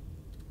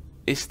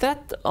 Is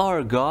that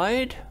our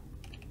guide?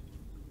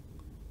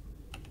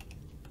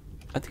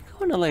 I think I'm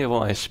gonna lay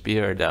my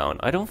spear down.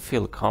 I don't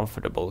feel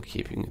comfortable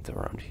keeping it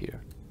around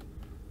here.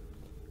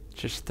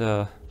 Just,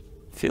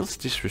 feels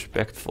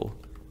disrespectful.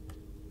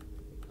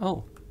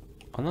 Oh,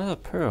 another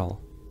pearl.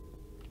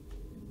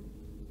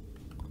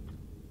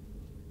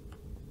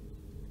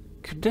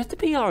 Could that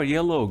be our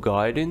yellow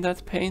guide in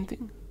that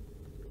painting?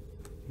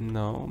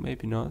 No,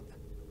 maybe not.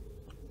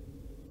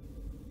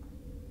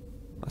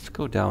 Let's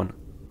go down.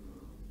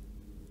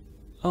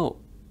 Oh.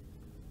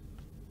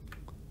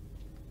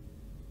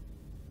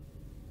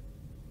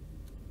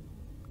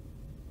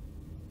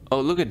 Oh,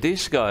 look at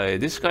this guy.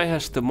 This guy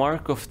has the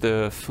mark of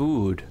the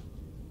food.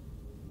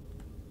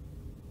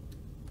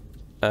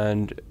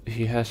 And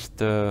he has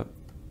the...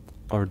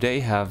 Or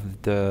they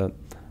have the...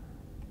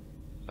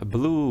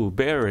 blue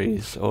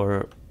berries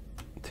or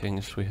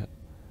things we have.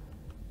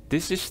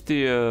 This is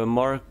the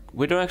mark.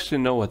 We don't actually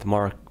know what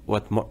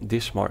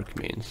this mark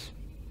means.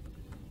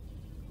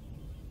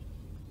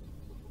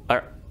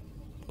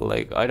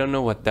 Like, I don't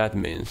know what that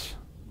means.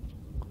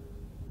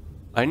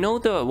 I know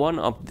the one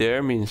up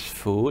there means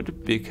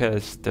food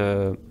because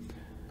the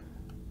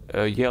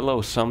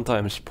yellow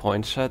sometimes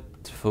points at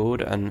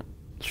food and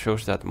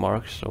shows that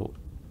mark, so...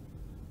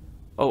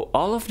 Oh,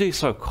 all of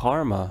these are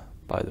karma,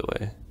 by the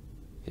way.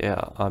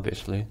 Yeah,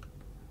 obviously.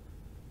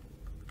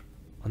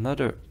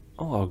 Another...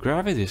 Oh, our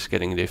gravity is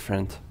getting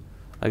different.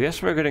 I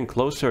guess we're getting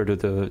closer to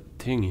the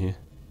thingy.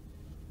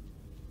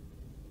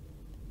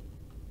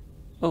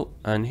 Oh,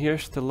 and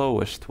here's the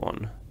lowest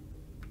one.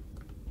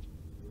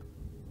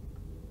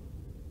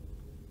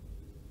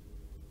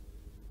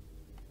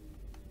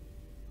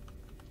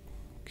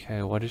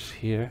 Okay, what is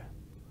here?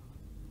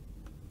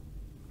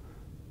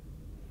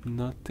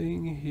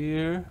 Nothing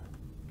here.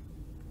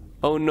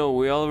 Oh no,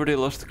 we already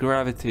lost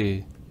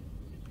gravity.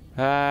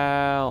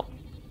 Help!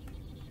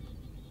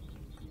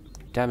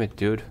 Damn it,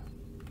 dude.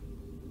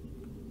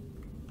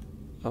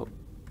 Oh,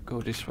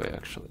 go this way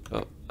actually.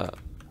 Oh,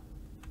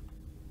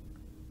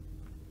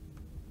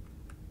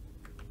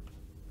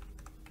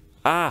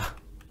 Ah!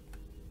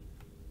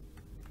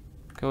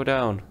 Go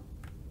down.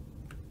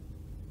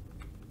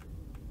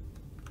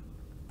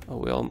 Oh,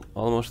 we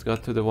almost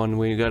got to the one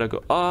we gotta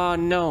go. Oh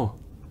no!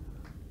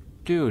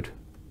 Dude.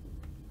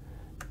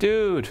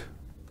 Dude!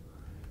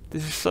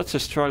 This is such a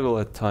struggle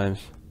at times.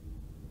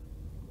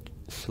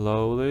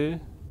 Slowly.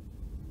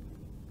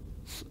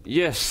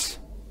 Yes!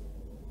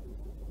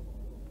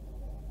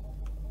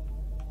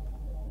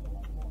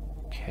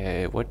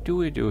 Okay, what do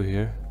we do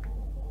here?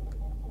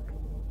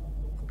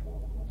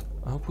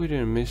 I hope we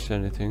didn't miss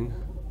anything.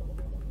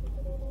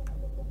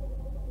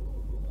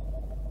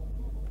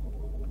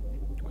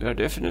 We are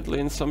definitely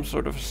in some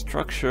sort of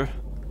structure.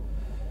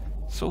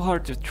 So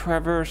hard to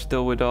traverse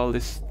though with all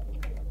this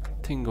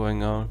thing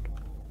going on.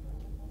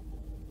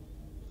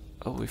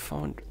 Oh, we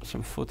found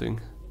some footing.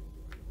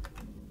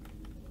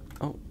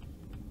 Oh.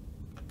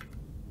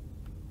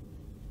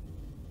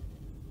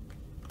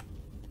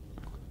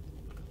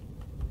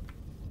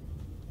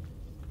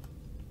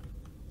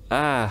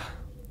 Ah,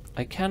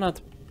 I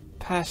cannot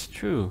pass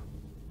through.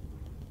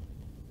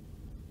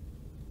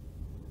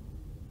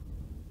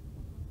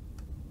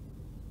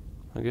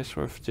 I guess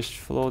we're just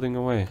floating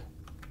away.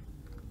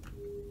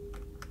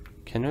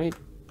 Can we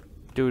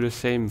do the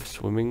same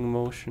swimming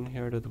motion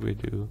here that we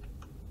do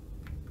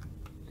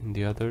in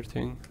the other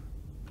thing?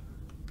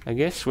 I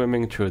guess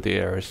swimming through the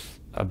air is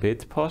a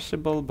bit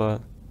possible,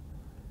 but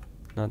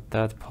not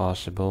that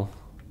possible.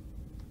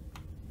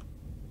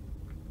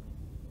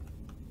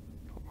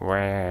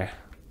 Where?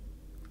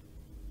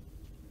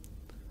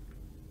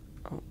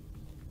 Oh.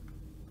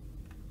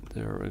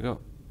 There we go.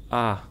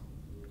 Ah.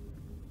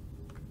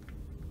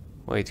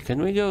 Wait,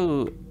 can we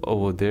go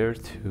over there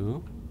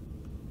too?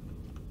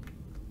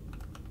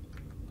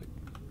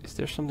 Is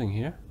there something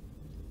here?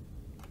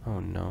 Oh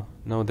no.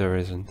 No, there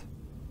isn't.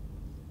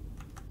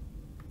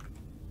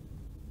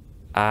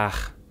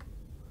 Ah.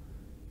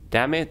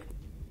 Damn it.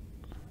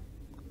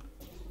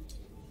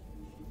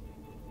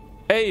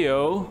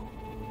 Heyo.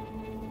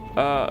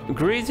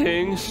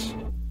 Greetings.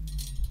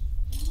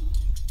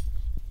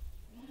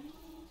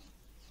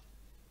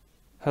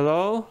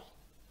 Hello?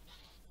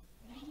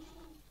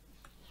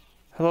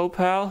 Hello,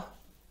 pal?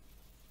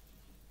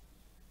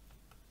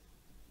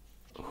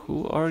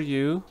 Who are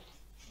you?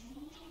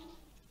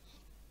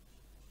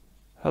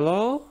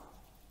 Hello?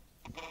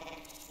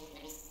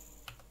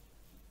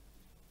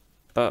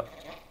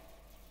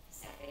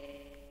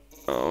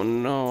 Oh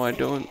no, I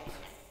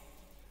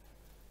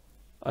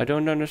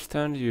don't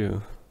understand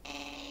you.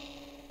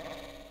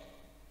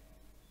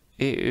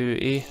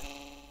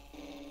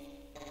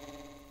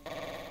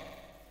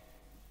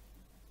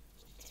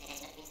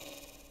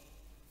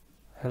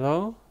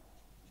 Hello?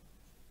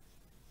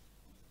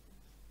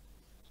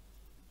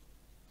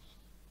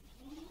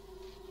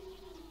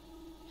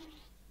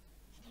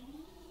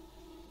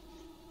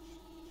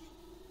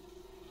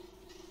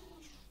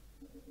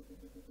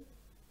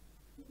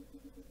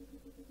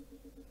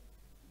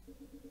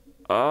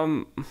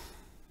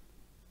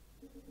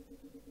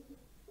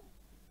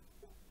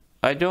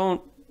 I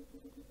don't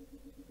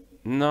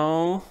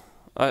know.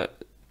 I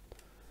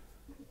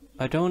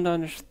don't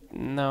understand.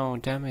 No,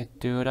 damn it,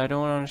 dude. I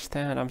don't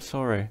understand. I'm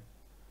sorry.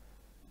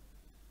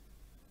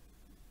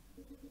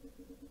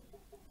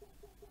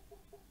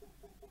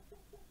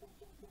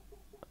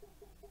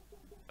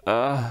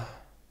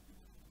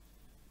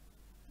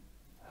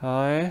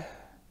 Hi.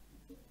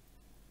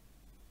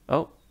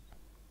 Oh.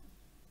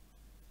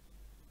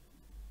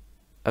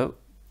 Oh.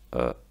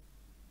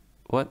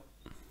 What?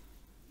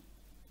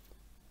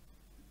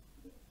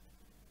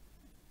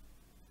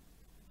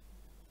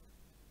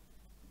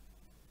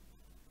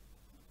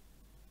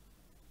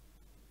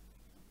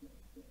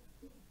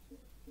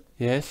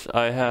 Yes,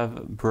 I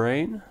have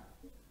brain.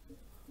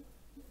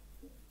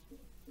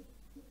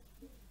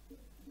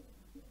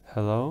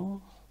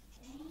 Hello?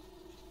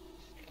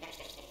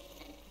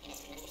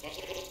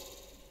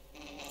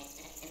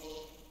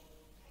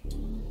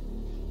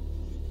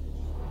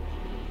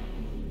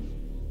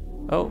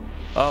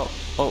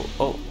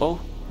 Oh, oh,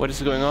 what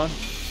is going on?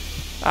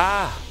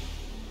 Ah!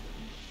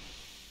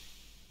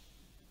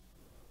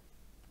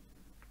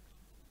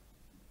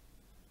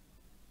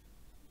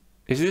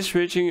 Is this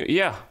reaching you?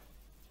 Yeah.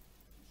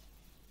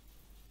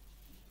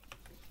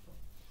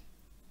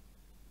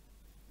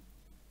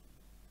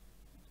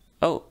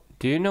 Oh,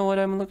 do you know what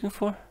I'm looking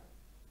for?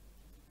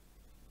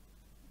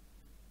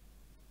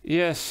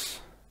 Yes.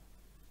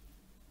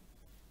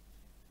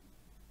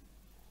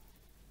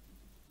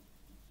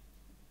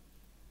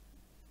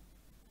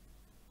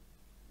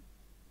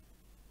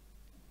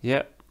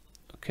 Yeah.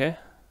 Okay.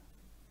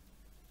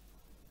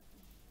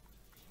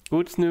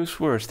 Good news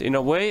first. In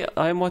a way,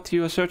 I'm what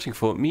you are searching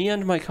for. Me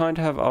and my kind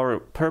have our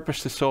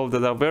purpose to solve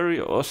that are very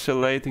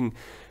oscillating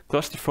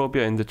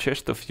claustrophobia in the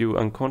chest of you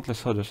and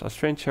countless others. A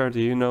strange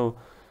charity, you know,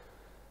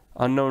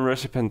 unknown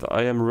recipient.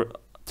 I am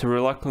to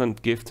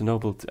reluctant give to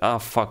nobility. Ah,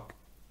 fuck.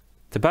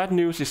 The bad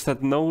news is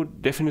that no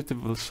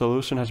definitive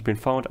solution has been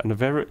found, and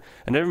every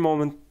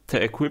moment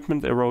the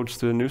equipment erodes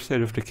to a new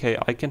state of decay.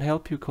 I can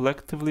help you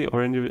collectively,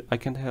 or I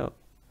can help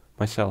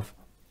myself.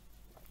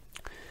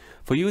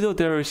 For you, though,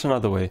 there is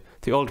another way.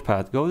 The old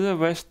path. Go to the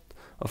west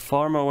of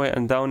far away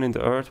and down in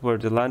the earth where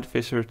the land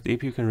fissures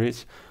deep you can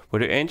reach,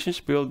 where the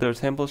ancients built their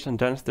temples and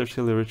danced their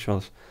silly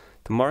rituals.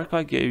 The mark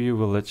I gave you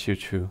will let you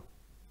through.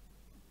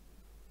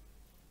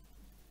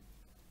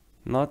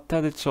 Not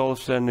that it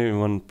solves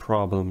anyone's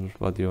problems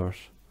but yours.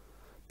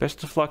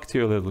 Best of luck to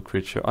you, little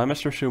creature. I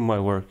must resume my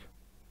work.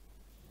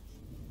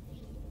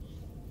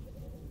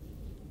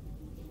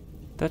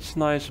 That's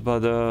nice,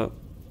 but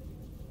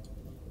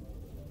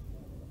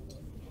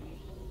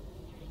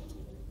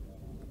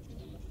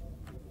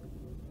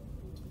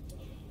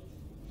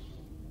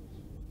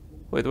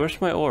wait,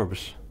 where's my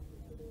orbs?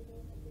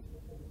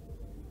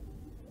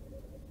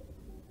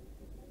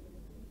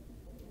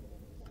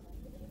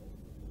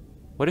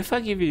 What if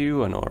I give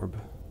you an orb?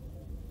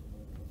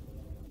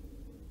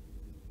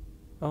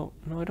 Oh,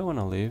 no, I don't want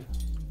to leave.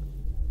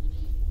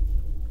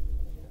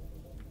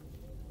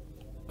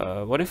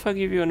 What if I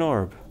give you an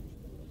orb?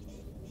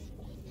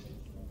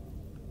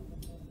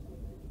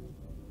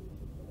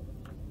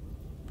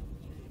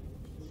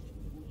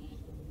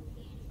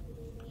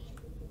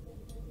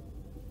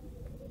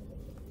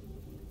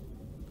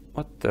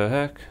 What the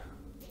heck?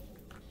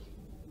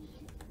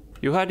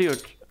 You had your...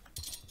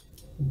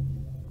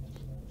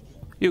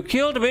 You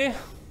killed me!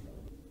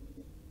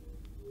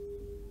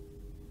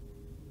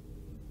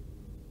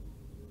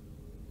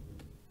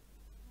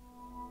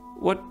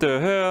 What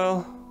the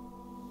hell?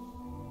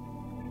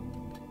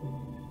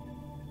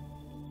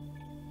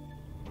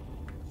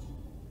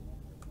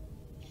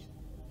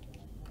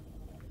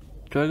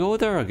 Do I go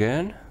there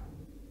again?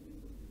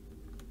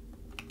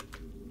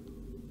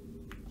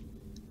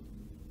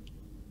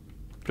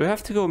 Do I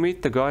have to go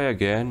meet the guy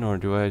again, or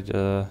do I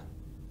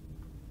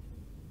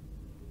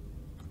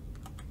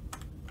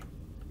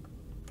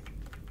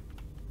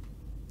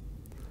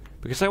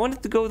Because I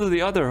wanted to go to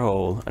the other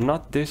hole, and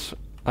not this...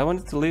 I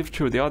wanted to live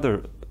through the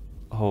other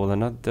hole, and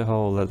not the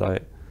hole that I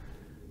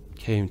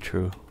came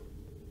through.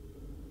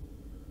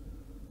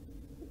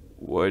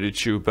 Why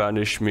did you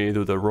banish me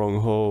to the wrong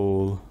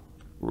hole?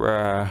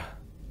 Rah.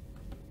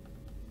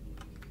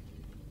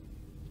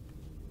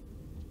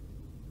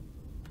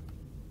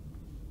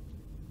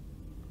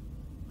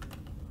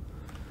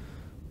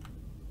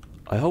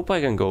 I hope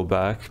I can go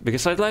back,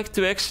 because I'd like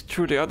to exit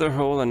through the other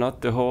hole and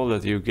not the hole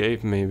that you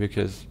gave me,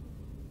 because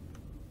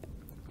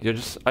you're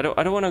just... I don't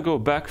want to go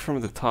back from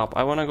the top.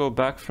 I want to go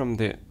back from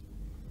the...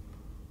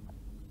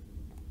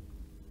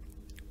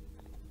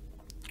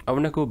 I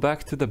want to go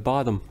back to the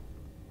bottom.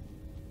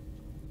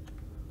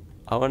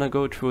 I want to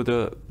go through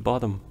the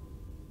bottom.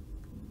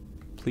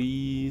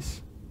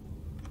 Please.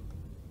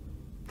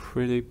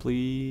 pretty,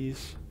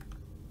 please.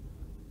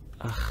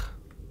 Ugh.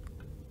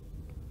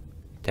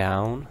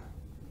 Down.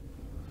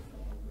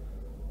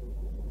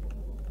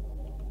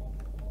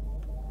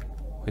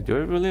 Wait, do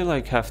I really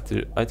like have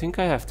to... I think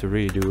I have to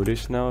redo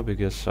this now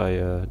because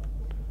I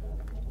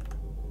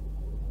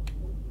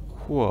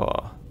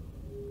Whoa.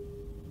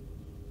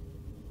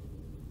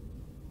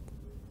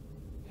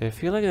 I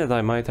feel like that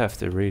I might have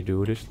to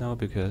redo this now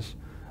because...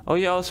 Oh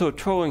yeah, also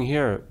throwing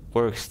here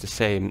works the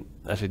same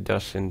as it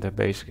does in the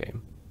base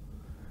game.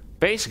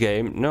 Base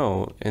game?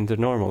 No, in the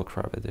normal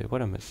gravity.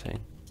 What am I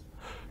saying?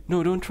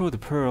 No, don't throw the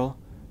pearl.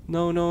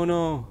 No, no,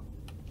 no.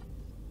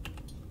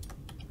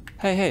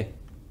 Hey, hey.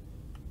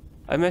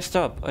 I messed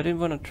up. I didn't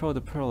want to throw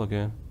the pearl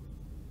again.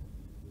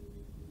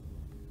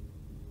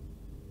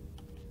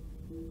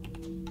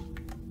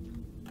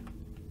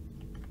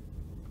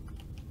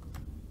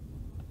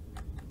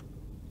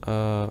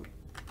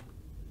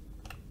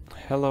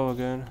 Hello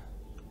again.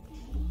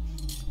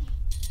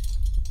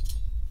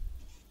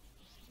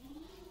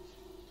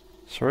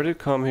 Sorry to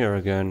come here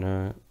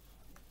again.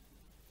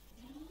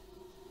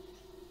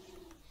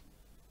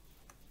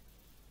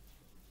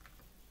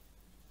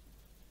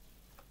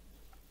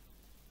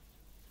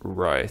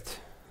 Right.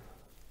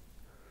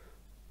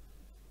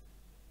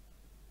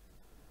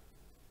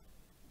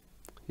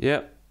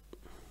 Yeah.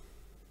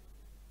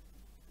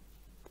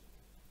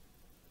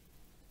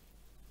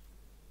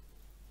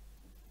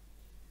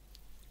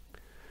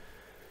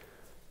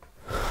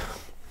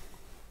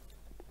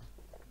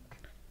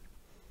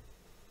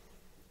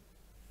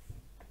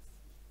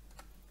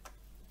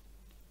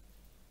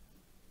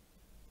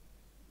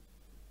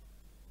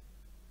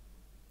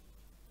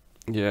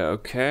 Yeah,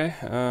 okay.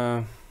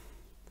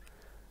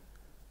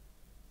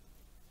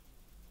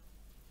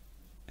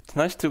 It's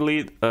nice to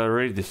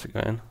read this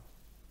again.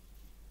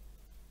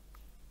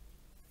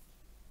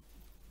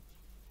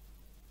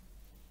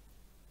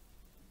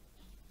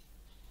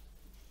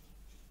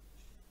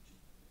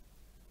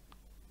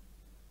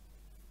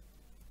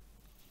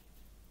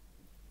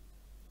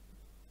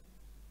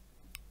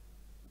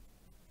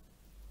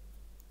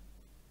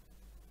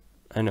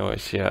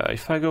 Anyways, yeah,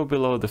 if I go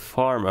below the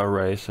farm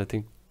arrays, I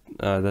think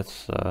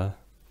that's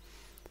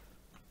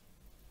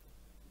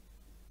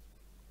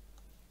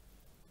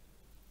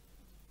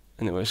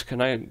Anyways,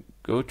 can I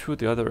go through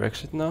the other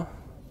exit now?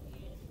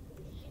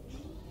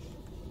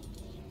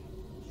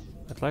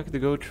 I'd like to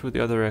go through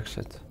the other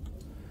exit.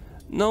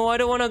 No, I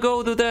don't want to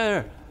go to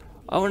there!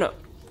 I want to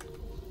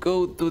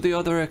go to the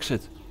other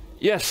exit.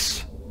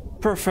 Yes!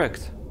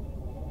 Perfect!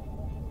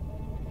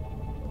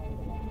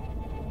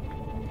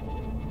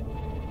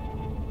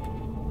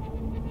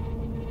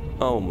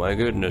 Oh my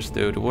goodness,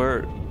 dude,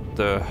 where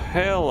the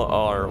hell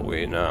are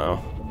we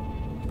now?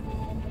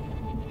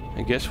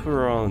 I guess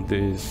we're on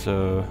this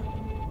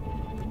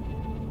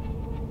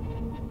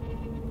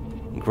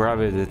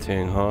gravity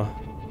thing, huh?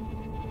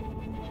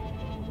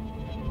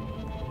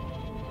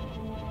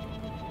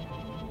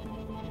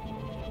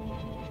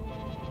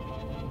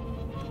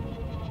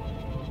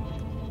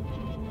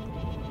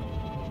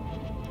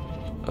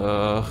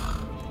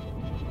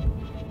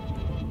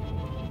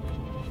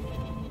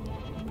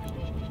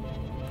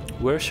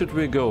 Where should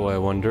we go, I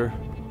wonder?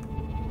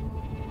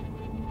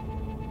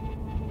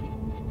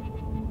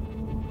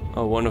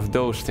 Oh, one of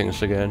those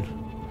things again.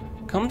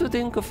 Come to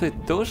think of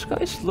it, those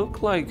guys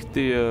look like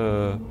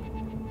the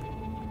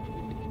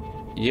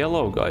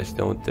yellow guys,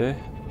 don't they?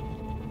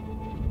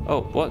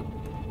 Oh, what?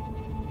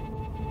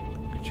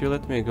 Could you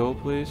let me go,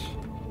 please?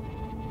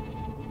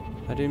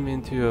 I didn't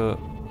mean to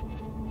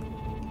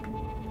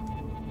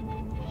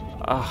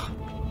Ah.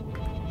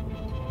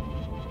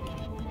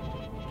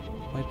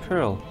 My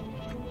pearl.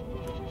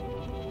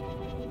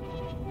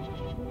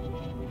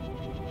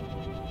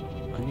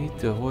 I need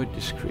to avoid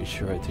this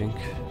creature, I think.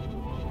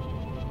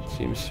 It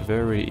seems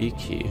very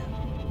icky.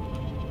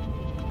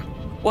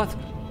 What?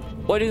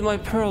 Why did my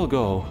pearl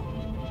go?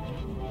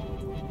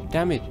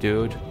 Damn it,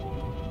 dude.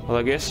 Well,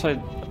 I guess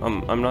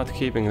I'm not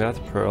keeping that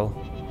pearl.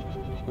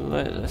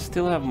 I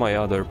still have my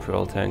other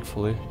pearl,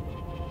 thankfully.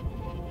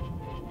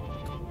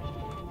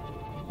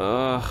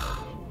 Oh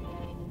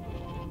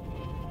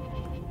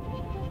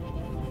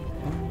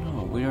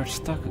no, we are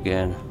stuck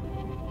again.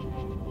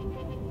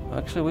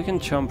 Actually, we can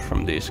jump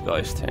from these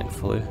guys,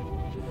 thankfully.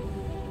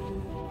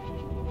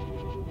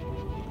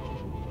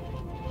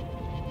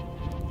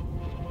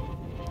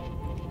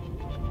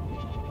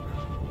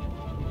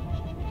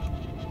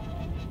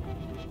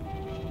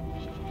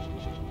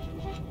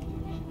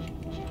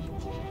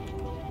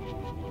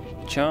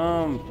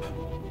 Jump!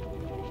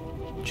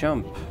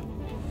 Jump!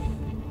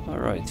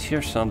 Alright,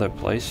 here's another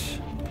place.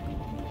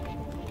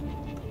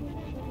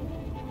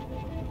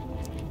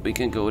 We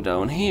can go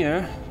down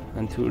here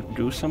and to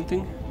do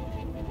something.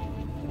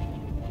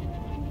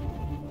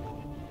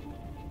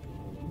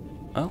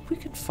 I hope we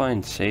can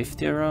find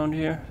safety around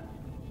here.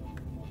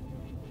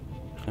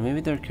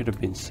 Maybe there could have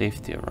been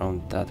safety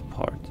around that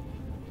part.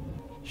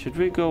 Should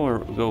we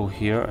go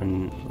here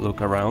and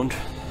look around?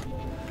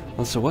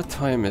 Also, what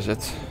time is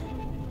it?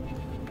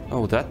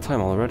 Oh, that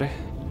time already?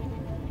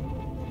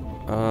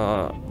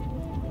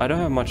 I don't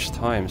have much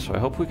time, so I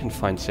hope we can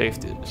find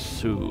safety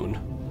soon.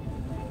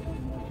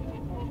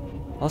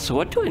 Also,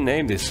 what do we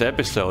name this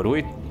episode?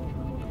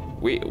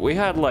 We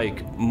had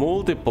like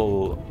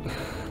multiple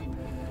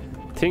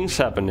things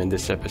happen in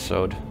this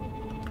episode.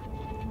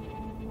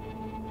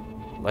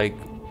 Like,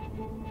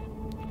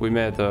 we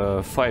made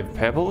 5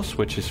 pebbles,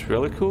 which is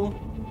really cool.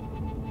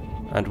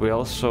 And we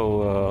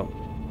also...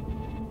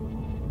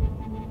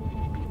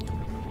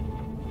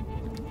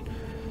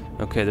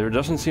 Okay, there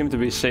doesn't seem to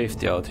be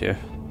safety out here.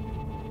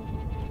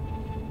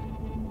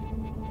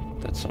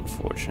 That's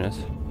unfortunate.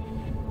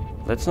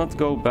 Let's not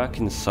go back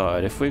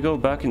inside. If we go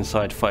back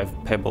inside,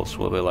 5 pebbles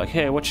will be like,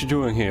 hey, what you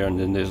doing here? And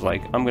then there's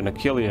like, I'm gonna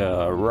kill you,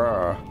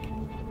 rah.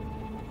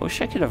 I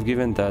wish I could have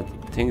given that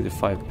thing the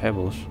 5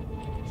 pebbles.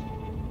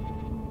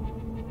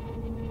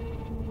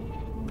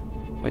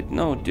 Wait,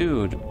 no,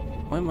 dude.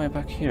 Why am I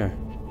back here?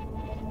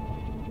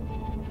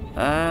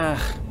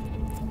 Ah,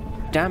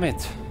 damn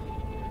it.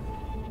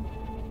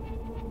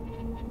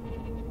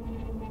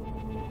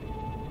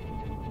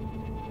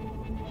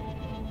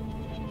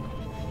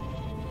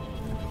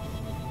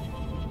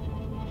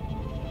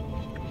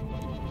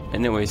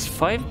 Anyways,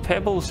 5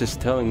 pebbles is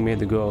telling me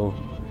to go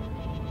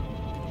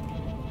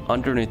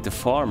underneath the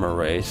farmer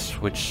race,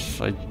 which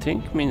I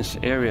think means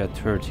area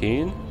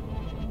 13.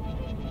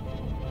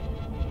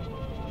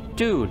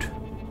 Dude!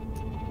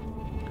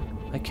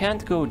 I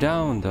can't go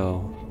down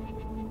though.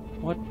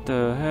 What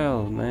the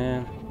hell,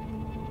 man?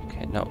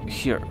 Okay, now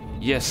here.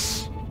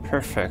 Yes!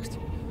 Perfect.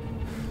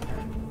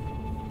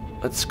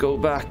 Let's go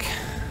back.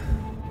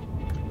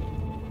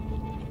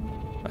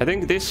 I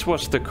think this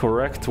was the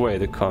correct way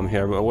to come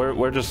here, but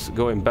we're just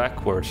going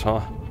backwards,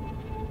 huh?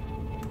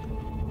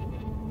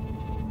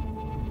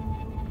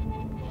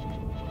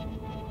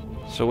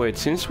 So wait,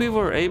 since we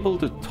were able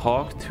to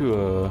talk to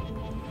a...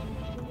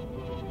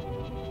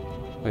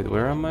 Wait,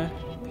 where am I?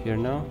 Here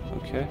now?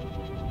 Okay.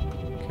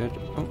 Good.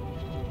 Oh.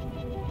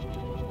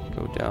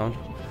 Go down.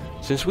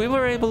 Since we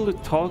were able to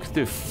talk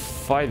to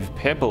 5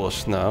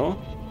 pebbles now,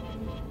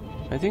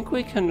 I think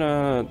we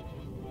can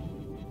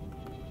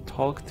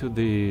talk to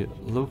the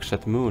looks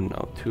at moon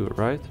now too,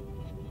 right?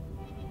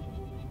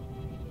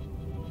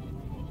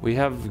 We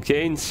have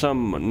gained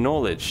some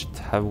knowledge,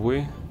 have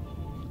we?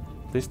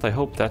 At least I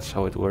hope that's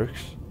how it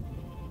works.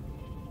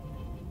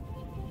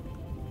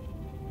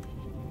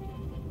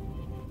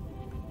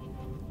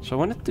 So I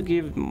wanted to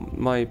give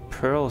my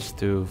pearls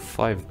to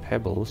 5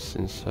 pebbles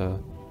since I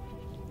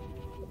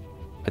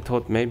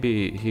thought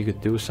maybe he could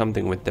do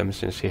something with them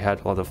since he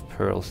had a lot of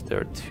pearls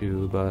there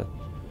too, but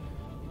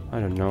I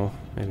don't know,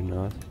 maybe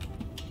not.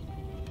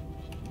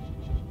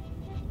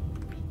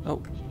 Oh,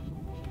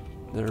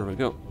 there we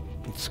go.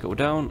 Let's go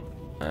down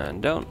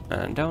and down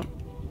and down.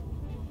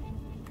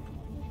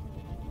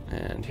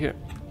 And here.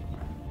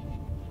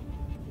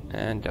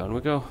 And down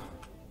we go.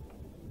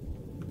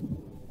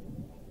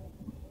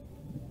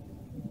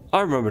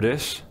 I remember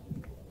this.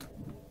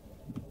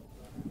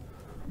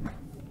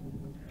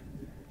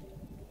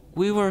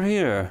 We were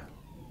here.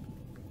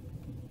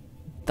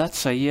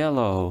 That's a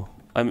yellow.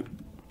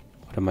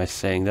 What am I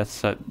saying?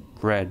 That's a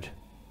red.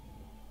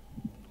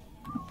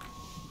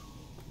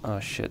 Oh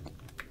shit.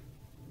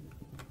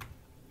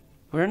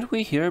 Weren't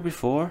we here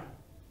before?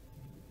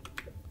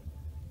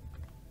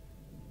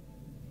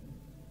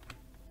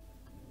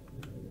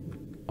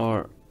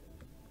 Or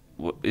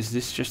is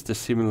this just a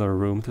similar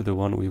room to the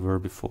one we were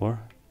before?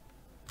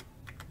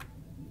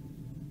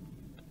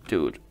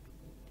 Dude.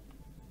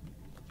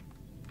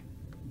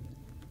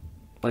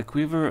 Like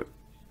we were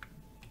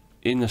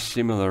in a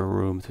similar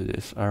room to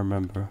this, I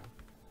remember.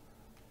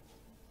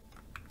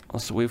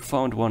 Also, we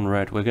found one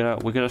red. We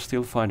gotta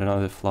still find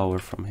another flower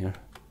from here.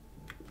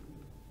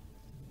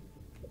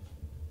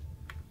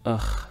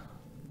 Ugh.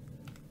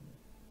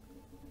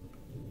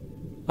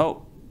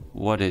 Oh,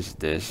 what is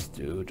this,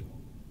 dude?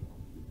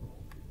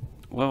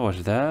 What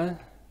was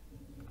that?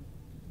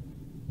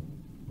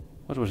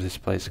 What was this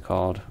place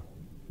called?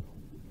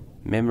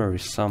 Memory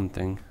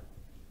something.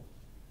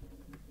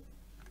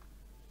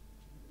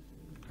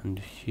 And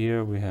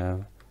here we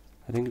have,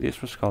 I think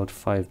this was called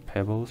 5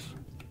 pebbles.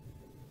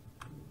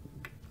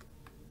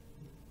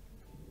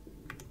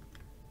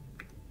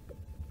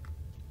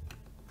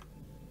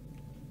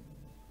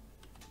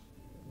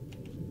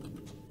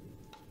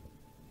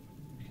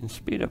 You can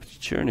speed up the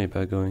journey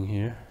by going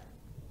here.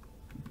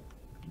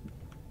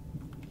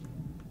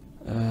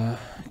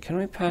 Can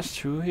we pass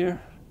through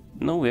here?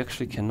 No, we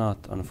actually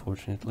cannot,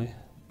 unfortunately.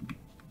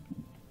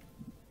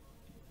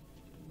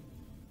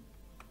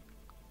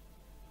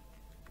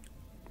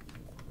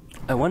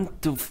 I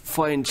want to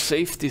find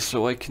safety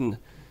so I can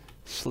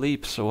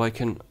sleep, so I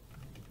can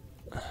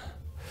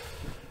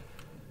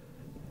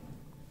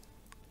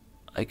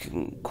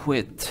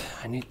quit.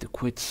 I need to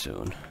quit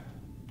soon.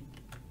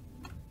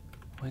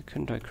 Why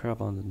couldn't I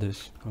grab onto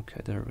this?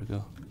 Okay, there we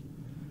go.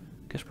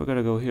 Guess we're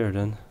gonna go here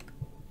then.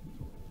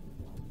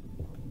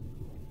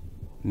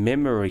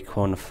 Memory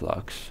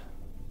conflux.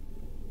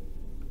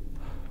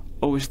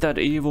 Oh, is that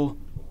evil?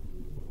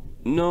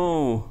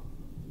 No.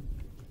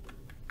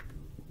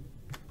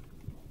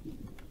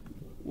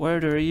 Why are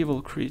there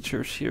evil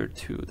creatures here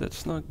too?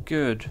 That's not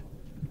good.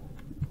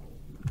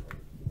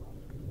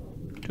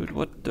 Dude,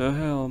 what the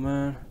hell,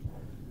 man?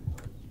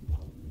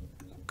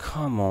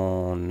 Come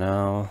on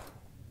now.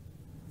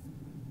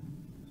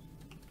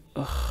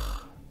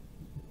 Ugh.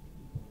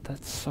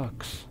 That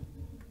sucks.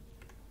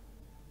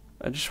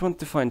 I just want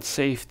to find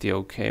safety,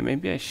 okay?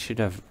 Maybe I should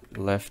have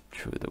left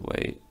through the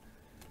way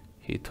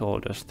he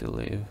told us to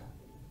leave.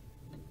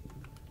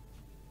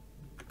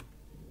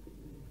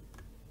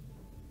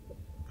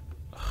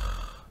 Ugh.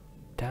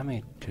 Damn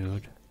it,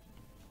 dude.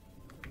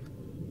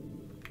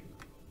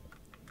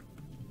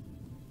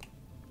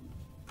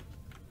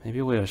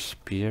 Maybe with a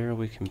spear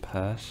we can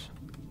pass.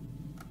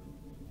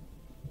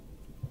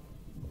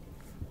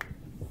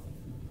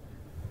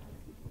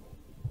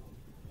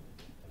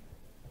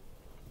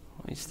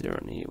 Why is there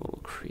an evil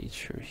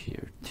creature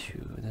here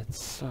too? That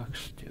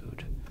sucks,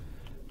 dude.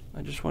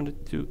 I just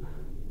wanted to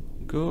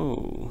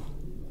go.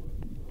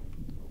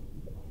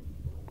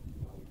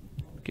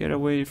 Get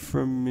away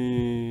from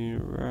me.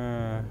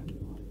 Rah.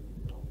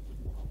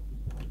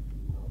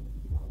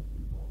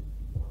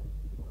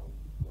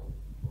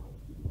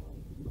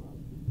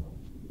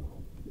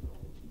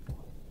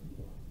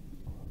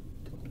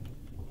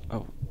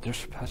 Oh,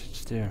 there's a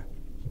passage there.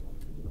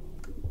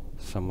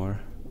 Somewhere.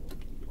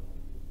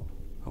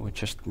 Oh, we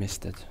just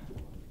missed it.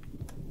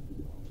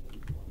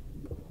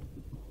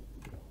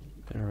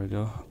 There we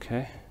go,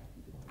 okay.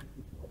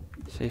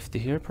 Safety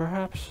here,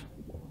 perhaps?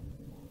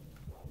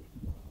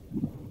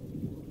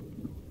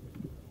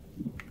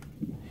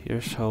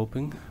 Here's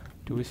hoping.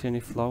 Do we see any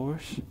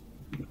flowers?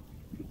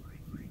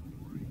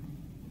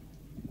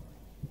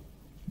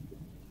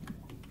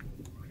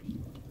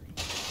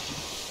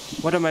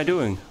 What am I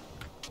doing?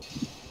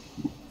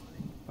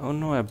 Oh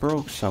no, I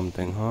broke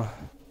something, huh?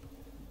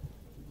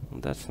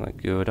 That's not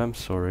good, I'm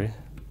sorry.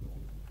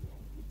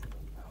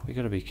 We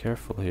gotta be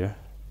careful here.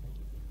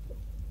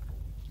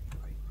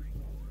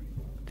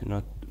 Do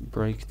not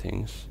break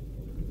things.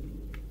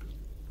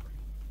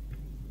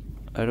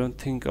 I don't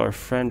think our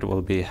friend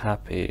will be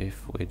happy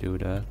if we do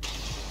that.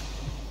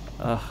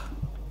 Ugh.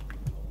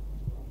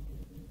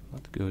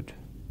 Not good.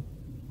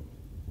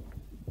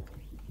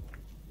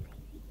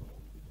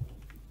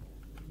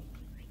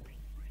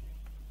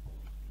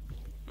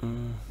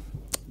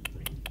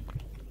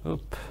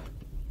 Oop.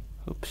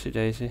 Oopsie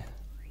daisy.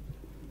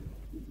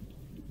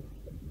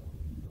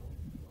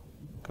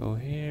 Go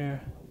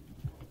here,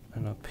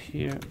 and up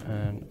here,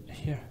 and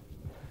here.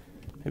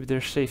 Maybe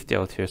there's safety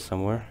out here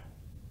somewhere.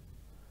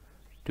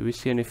 Do we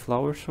see any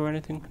flowers or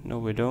anything? No,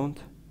 we don't.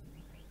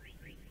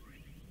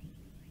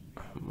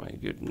 Oh my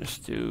goodness,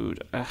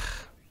 dude. Ugh.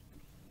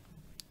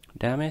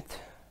 Damn it.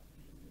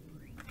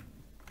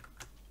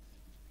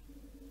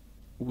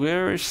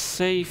 Where is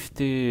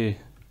safety?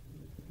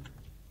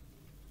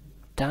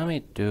 Damn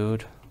it,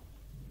 dude.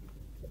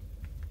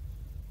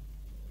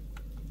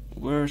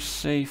 Where's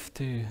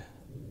safety?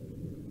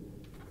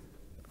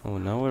 Oh,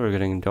 now we're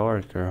getting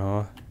darker,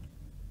 huh?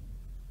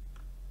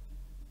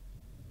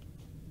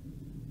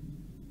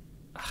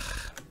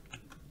 Ugh.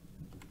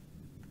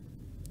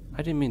 I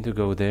didn't mean to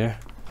go there.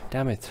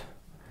 Damn it.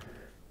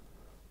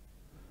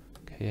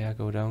 Okay, yeah,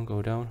 go down,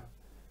 go down.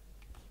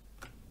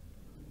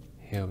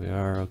 Here we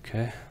are,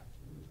 okay.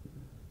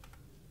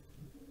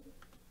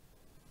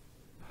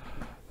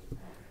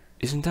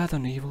 Isn't that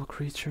an evil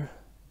creature?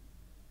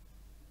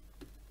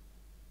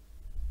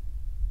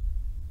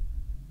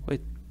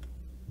 Wait.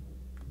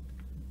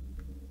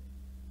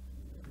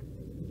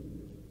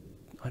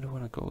 I don't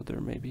want to go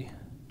there, maybe.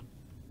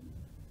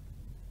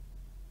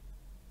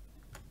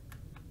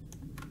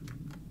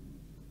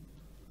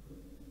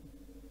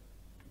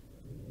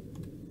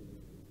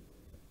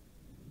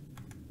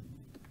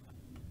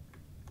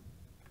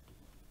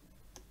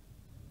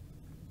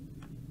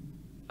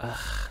 Ugh,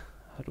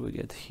 how do we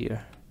get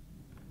here?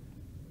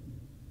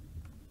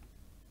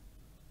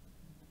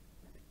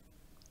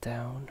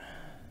 Down.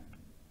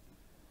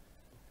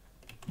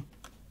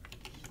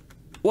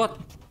 What?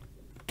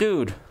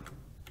 Dude!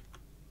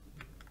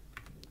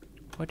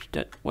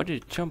 Why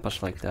did it jump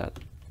us like that?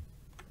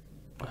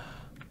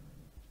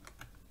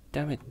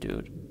 Damn it,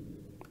 dude.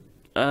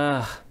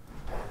 Ah.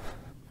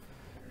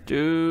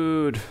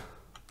 Dude.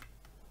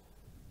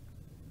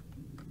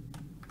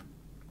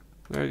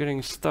 We're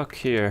getting stuck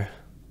here.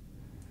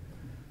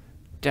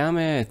 Damn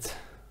it.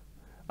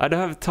 I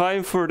don't have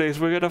time for this.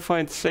 We gotta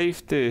find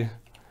safety.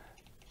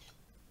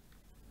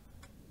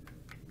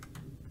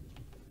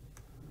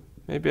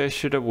 Maybe I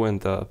should have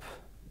went up.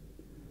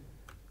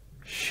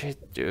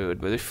 Shit,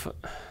 dude, but if...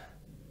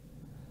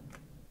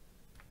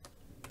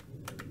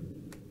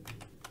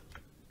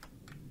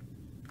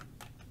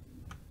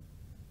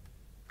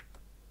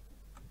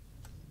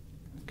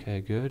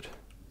 Okay, good.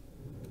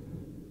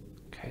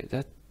 Okay,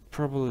 that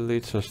probably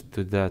leads us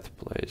to that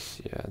place.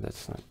 Yeah,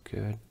 that's not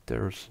good.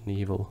 There's an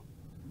evil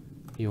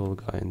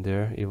guy in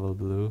there, evil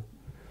blue.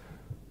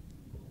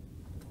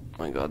 Oh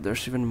my god,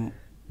 there's even...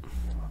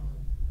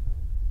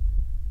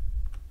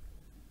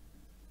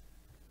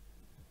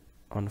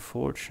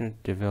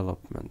 Unfortunate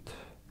development.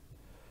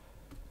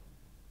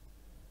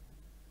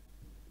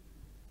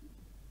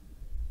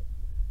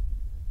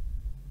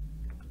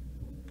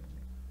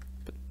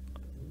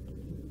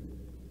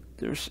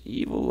 there's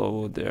evil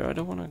over there. I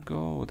don't want to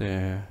go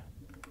there.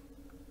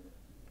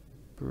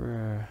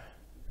 Bruh.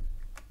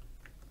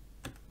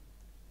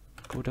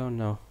 Go down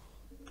now.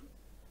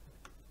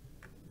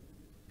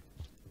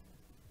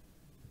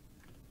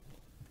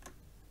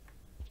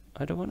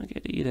 I don't want to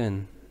get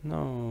eaten.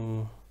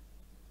 No.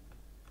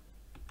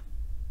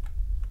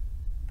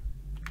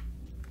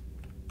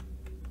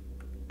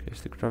 Okay,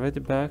 is the gravity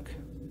back?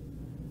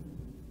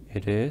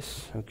 It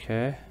is,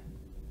 okay.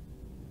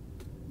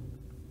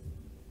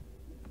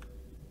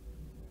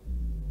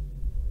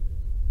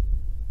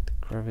 The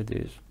gravity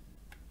is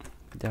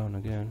down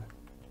again.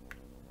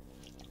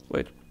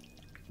 Wait.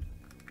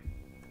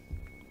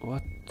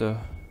 What the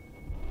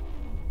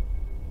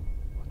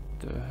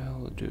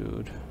hell,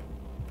 dude?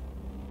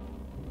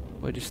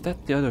 Wait, is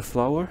that the other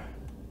flower?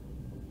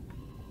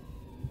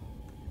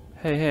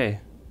 Hey, hey.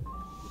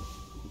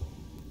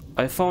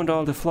 I found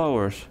all the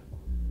flowers.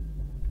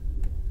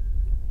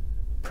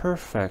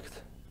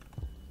 Perfect.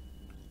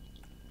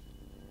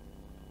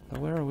 Now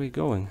where are we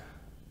going?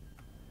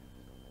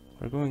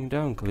 We're going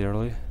down,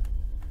 clearly.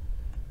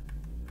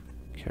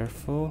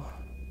 Careful.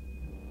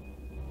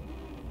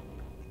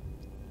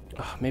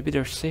 Oh, maybe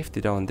there's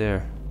safety down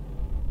there.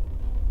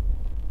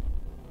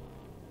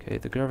 Okay,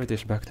 the gravity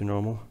is back to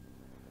normal.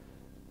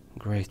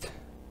 Great.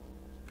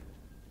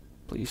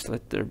 Please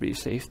let there be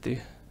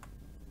safety.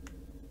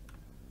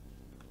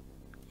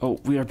 Oh,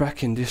 we are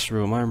back in this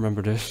room. I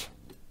remember this.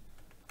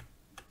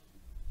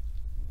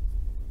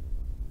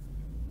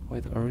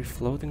 Wait, are we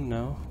floating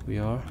now? We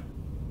are.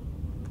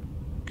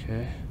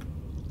 Okay.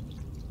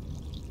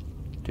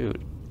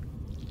 Dude.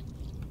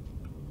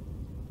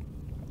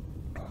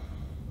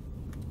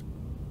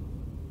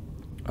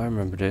 I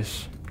remember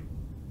this.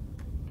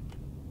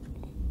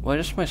 Why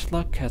does my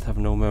slugcat have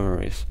no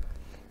memories?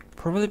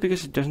 Probably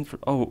because it doesn't.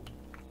 Oh,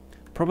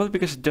 probably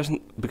because it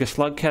doesn't. Because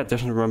slugcat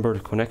doesn't remember the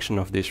connection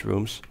of these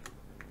rooms.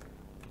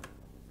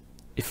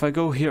 If I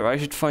go here, I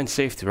should find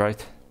safety,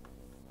 right?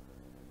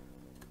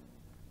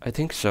 I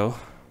think so.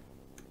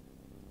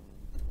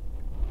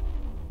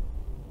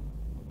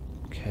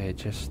 Okay,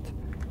 just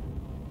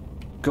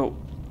go.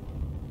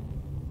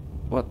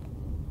 What?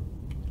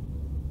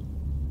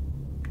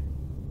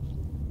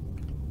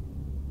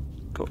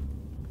 Go.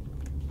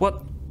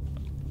 What?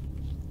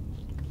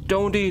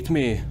 Don't eat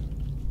me.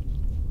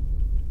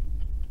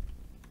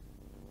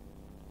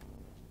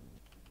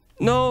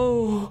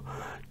 No!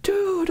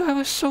 Dude, I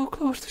was so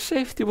close to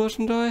safety,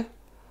 wasn't I?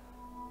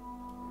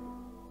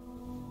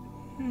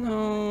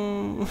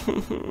 No.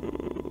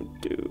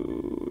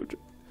 Dude.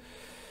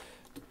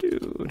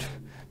 Dude.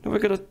 Now we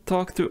gotta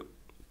talk to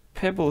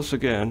Pebbles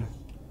again.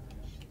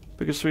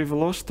 Because we've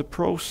lost the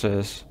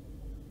process.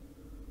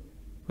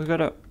 We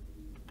gotta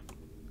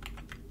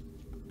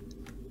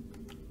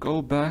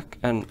go back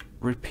and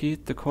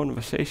repeat the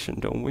conversation,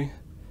 don't we?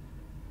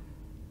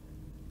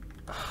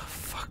 Ah,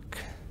 fuck.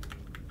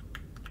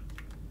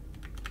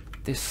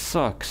 This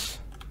sucks.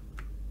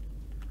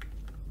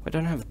 I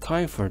don't have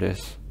time for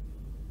this.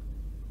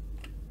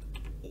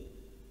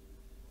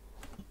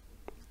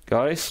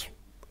 Guys,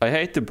 I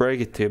hate to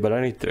break it to you, but I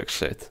need to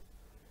exit.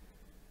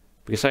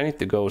 Because I need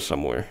to go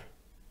somewhere.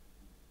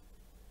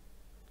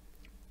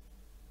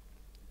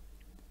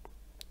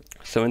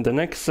 So in the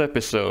next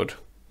episode,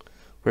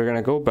 we're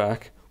gonna go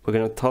back, we're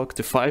gonna talk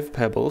to 5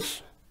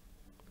 pebbles.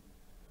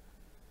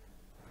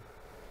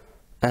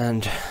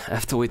 And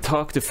after we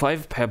talk to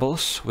 5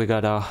 pebbles, we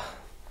gotta...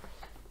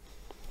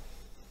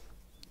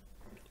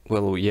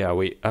 Well, yeah,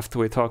 after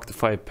we talk to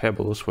 5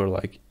 pebbles, we're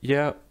like,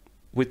 yeah,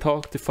 we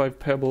talk to 5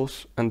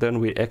 pebbles, and then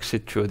we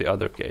exit through the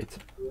other gate.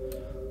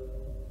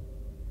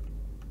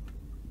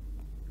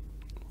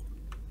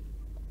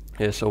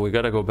 Yeah, so we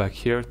gotta go back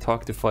here,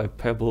 talk to 5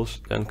 pebbles,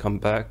 then come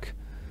back.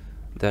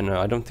 Then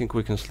I don't think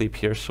we can sleep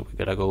here, so we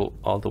gotta go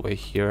all the way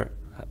here,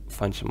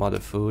 find some other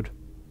food.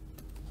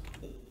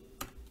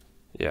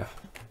 Yeah.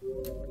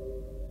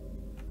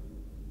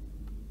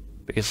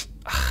 Because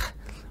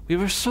we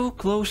were so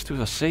close to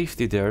a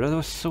safety there, that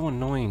was so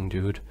annoying,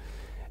 dude.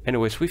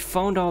 Anyways, we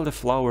found all the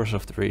flowers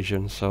of the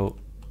region, so...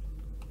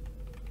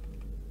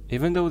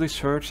 Even though this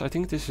hurts, I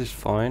think this is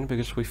fine,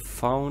 because we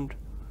found...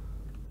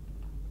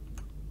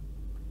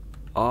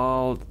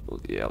 all...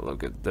 Yeah,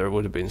 look, there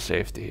would have been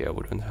safety here,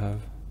 wouldn't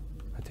have...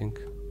 I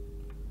think...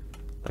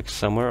 Like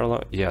somewhere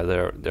along... Yeah,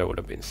 there would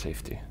have been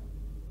safety.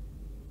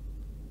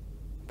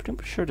 But I'm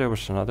pretty sure there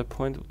was another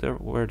point there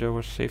where there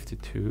was safety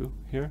too,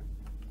 here.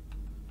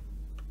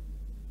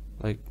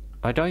 Like,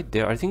 I died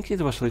there. I think it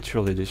was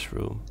literally this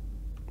room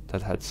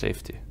that had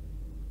safety.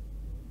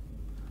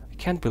 I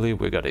can't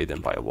believe we got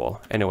eaten by a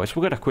wall. Anyways,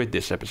 we gotta quit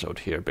this episode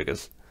here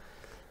because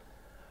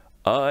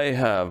I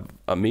have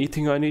a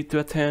meeting I need to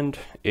attend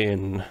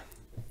in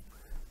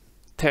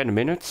 10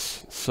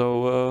 minutes.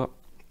 So,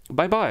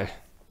 bye-bye.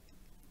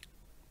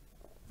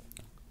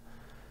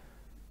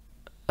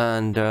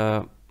 And,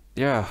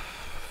 yeah,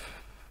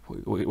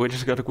 we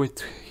just gotta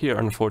quit here,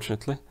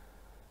 unfortunately.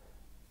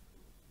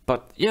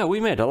 But yeah, we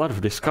made a lot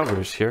of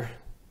discoveries here.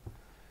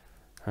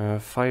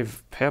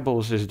 5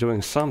 pebbles is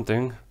doing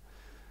something.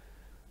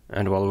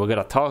 And well, we're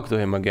gonna talk to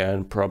him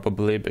again,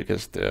 probably,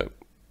 because the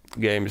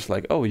game is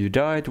like, oh, you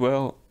died?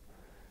 Well,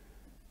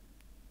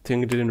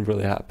 thing didn't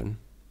really happen.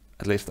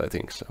 At least I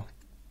think so.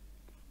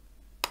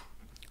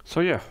 So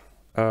yeah,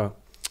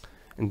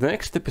 in the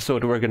next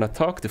episode we're gonna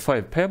talk to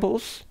 5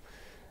 pebbles,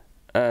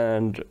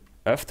 and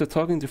after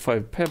talking to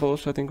 5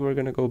 pebbles, I think we're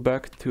gonna go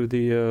back to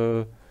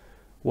the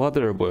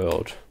water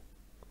world,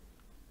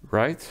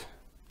 right?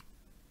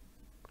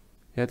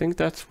 Yeah, I think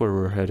that's where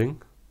we're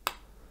heading.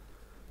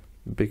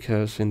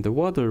 Because in the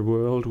water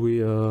world we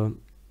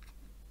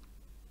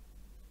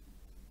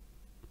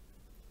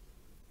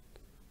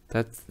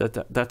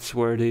that's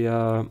where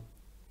the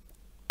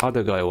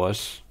other guy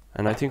was,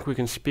 and I think we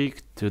can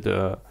speak to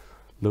the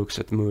looks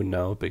at moon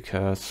now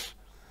because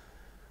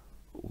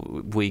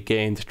we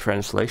gained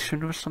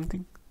translation or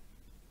something.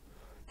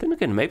 Then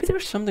again, maybe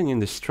there's something in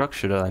the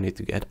structure that I need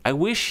to get. I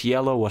wish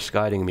Yellow was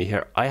guiding me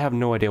here. I have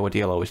no idea what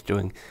Yellow is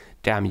doing.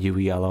 Damn you,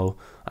 Yellow.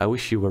 I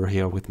wish you were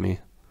here with me.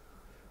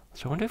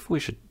 So I wonder if we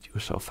should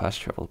use our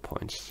fast travel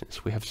points,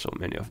 since we have so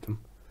many of them.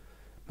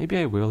 Maybe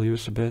I will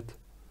use a bit.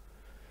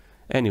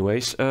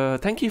 Anyways,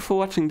 thank you for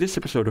watching this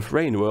episode of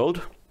Rain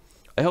World.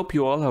 I hope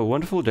you all have a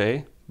wonderful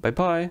day. Bye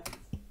bye.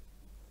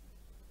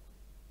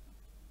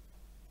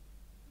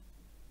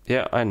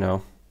 Yeah, I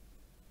know.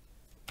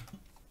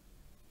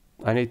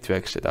 I need to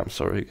exit, I'm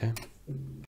sorry, game.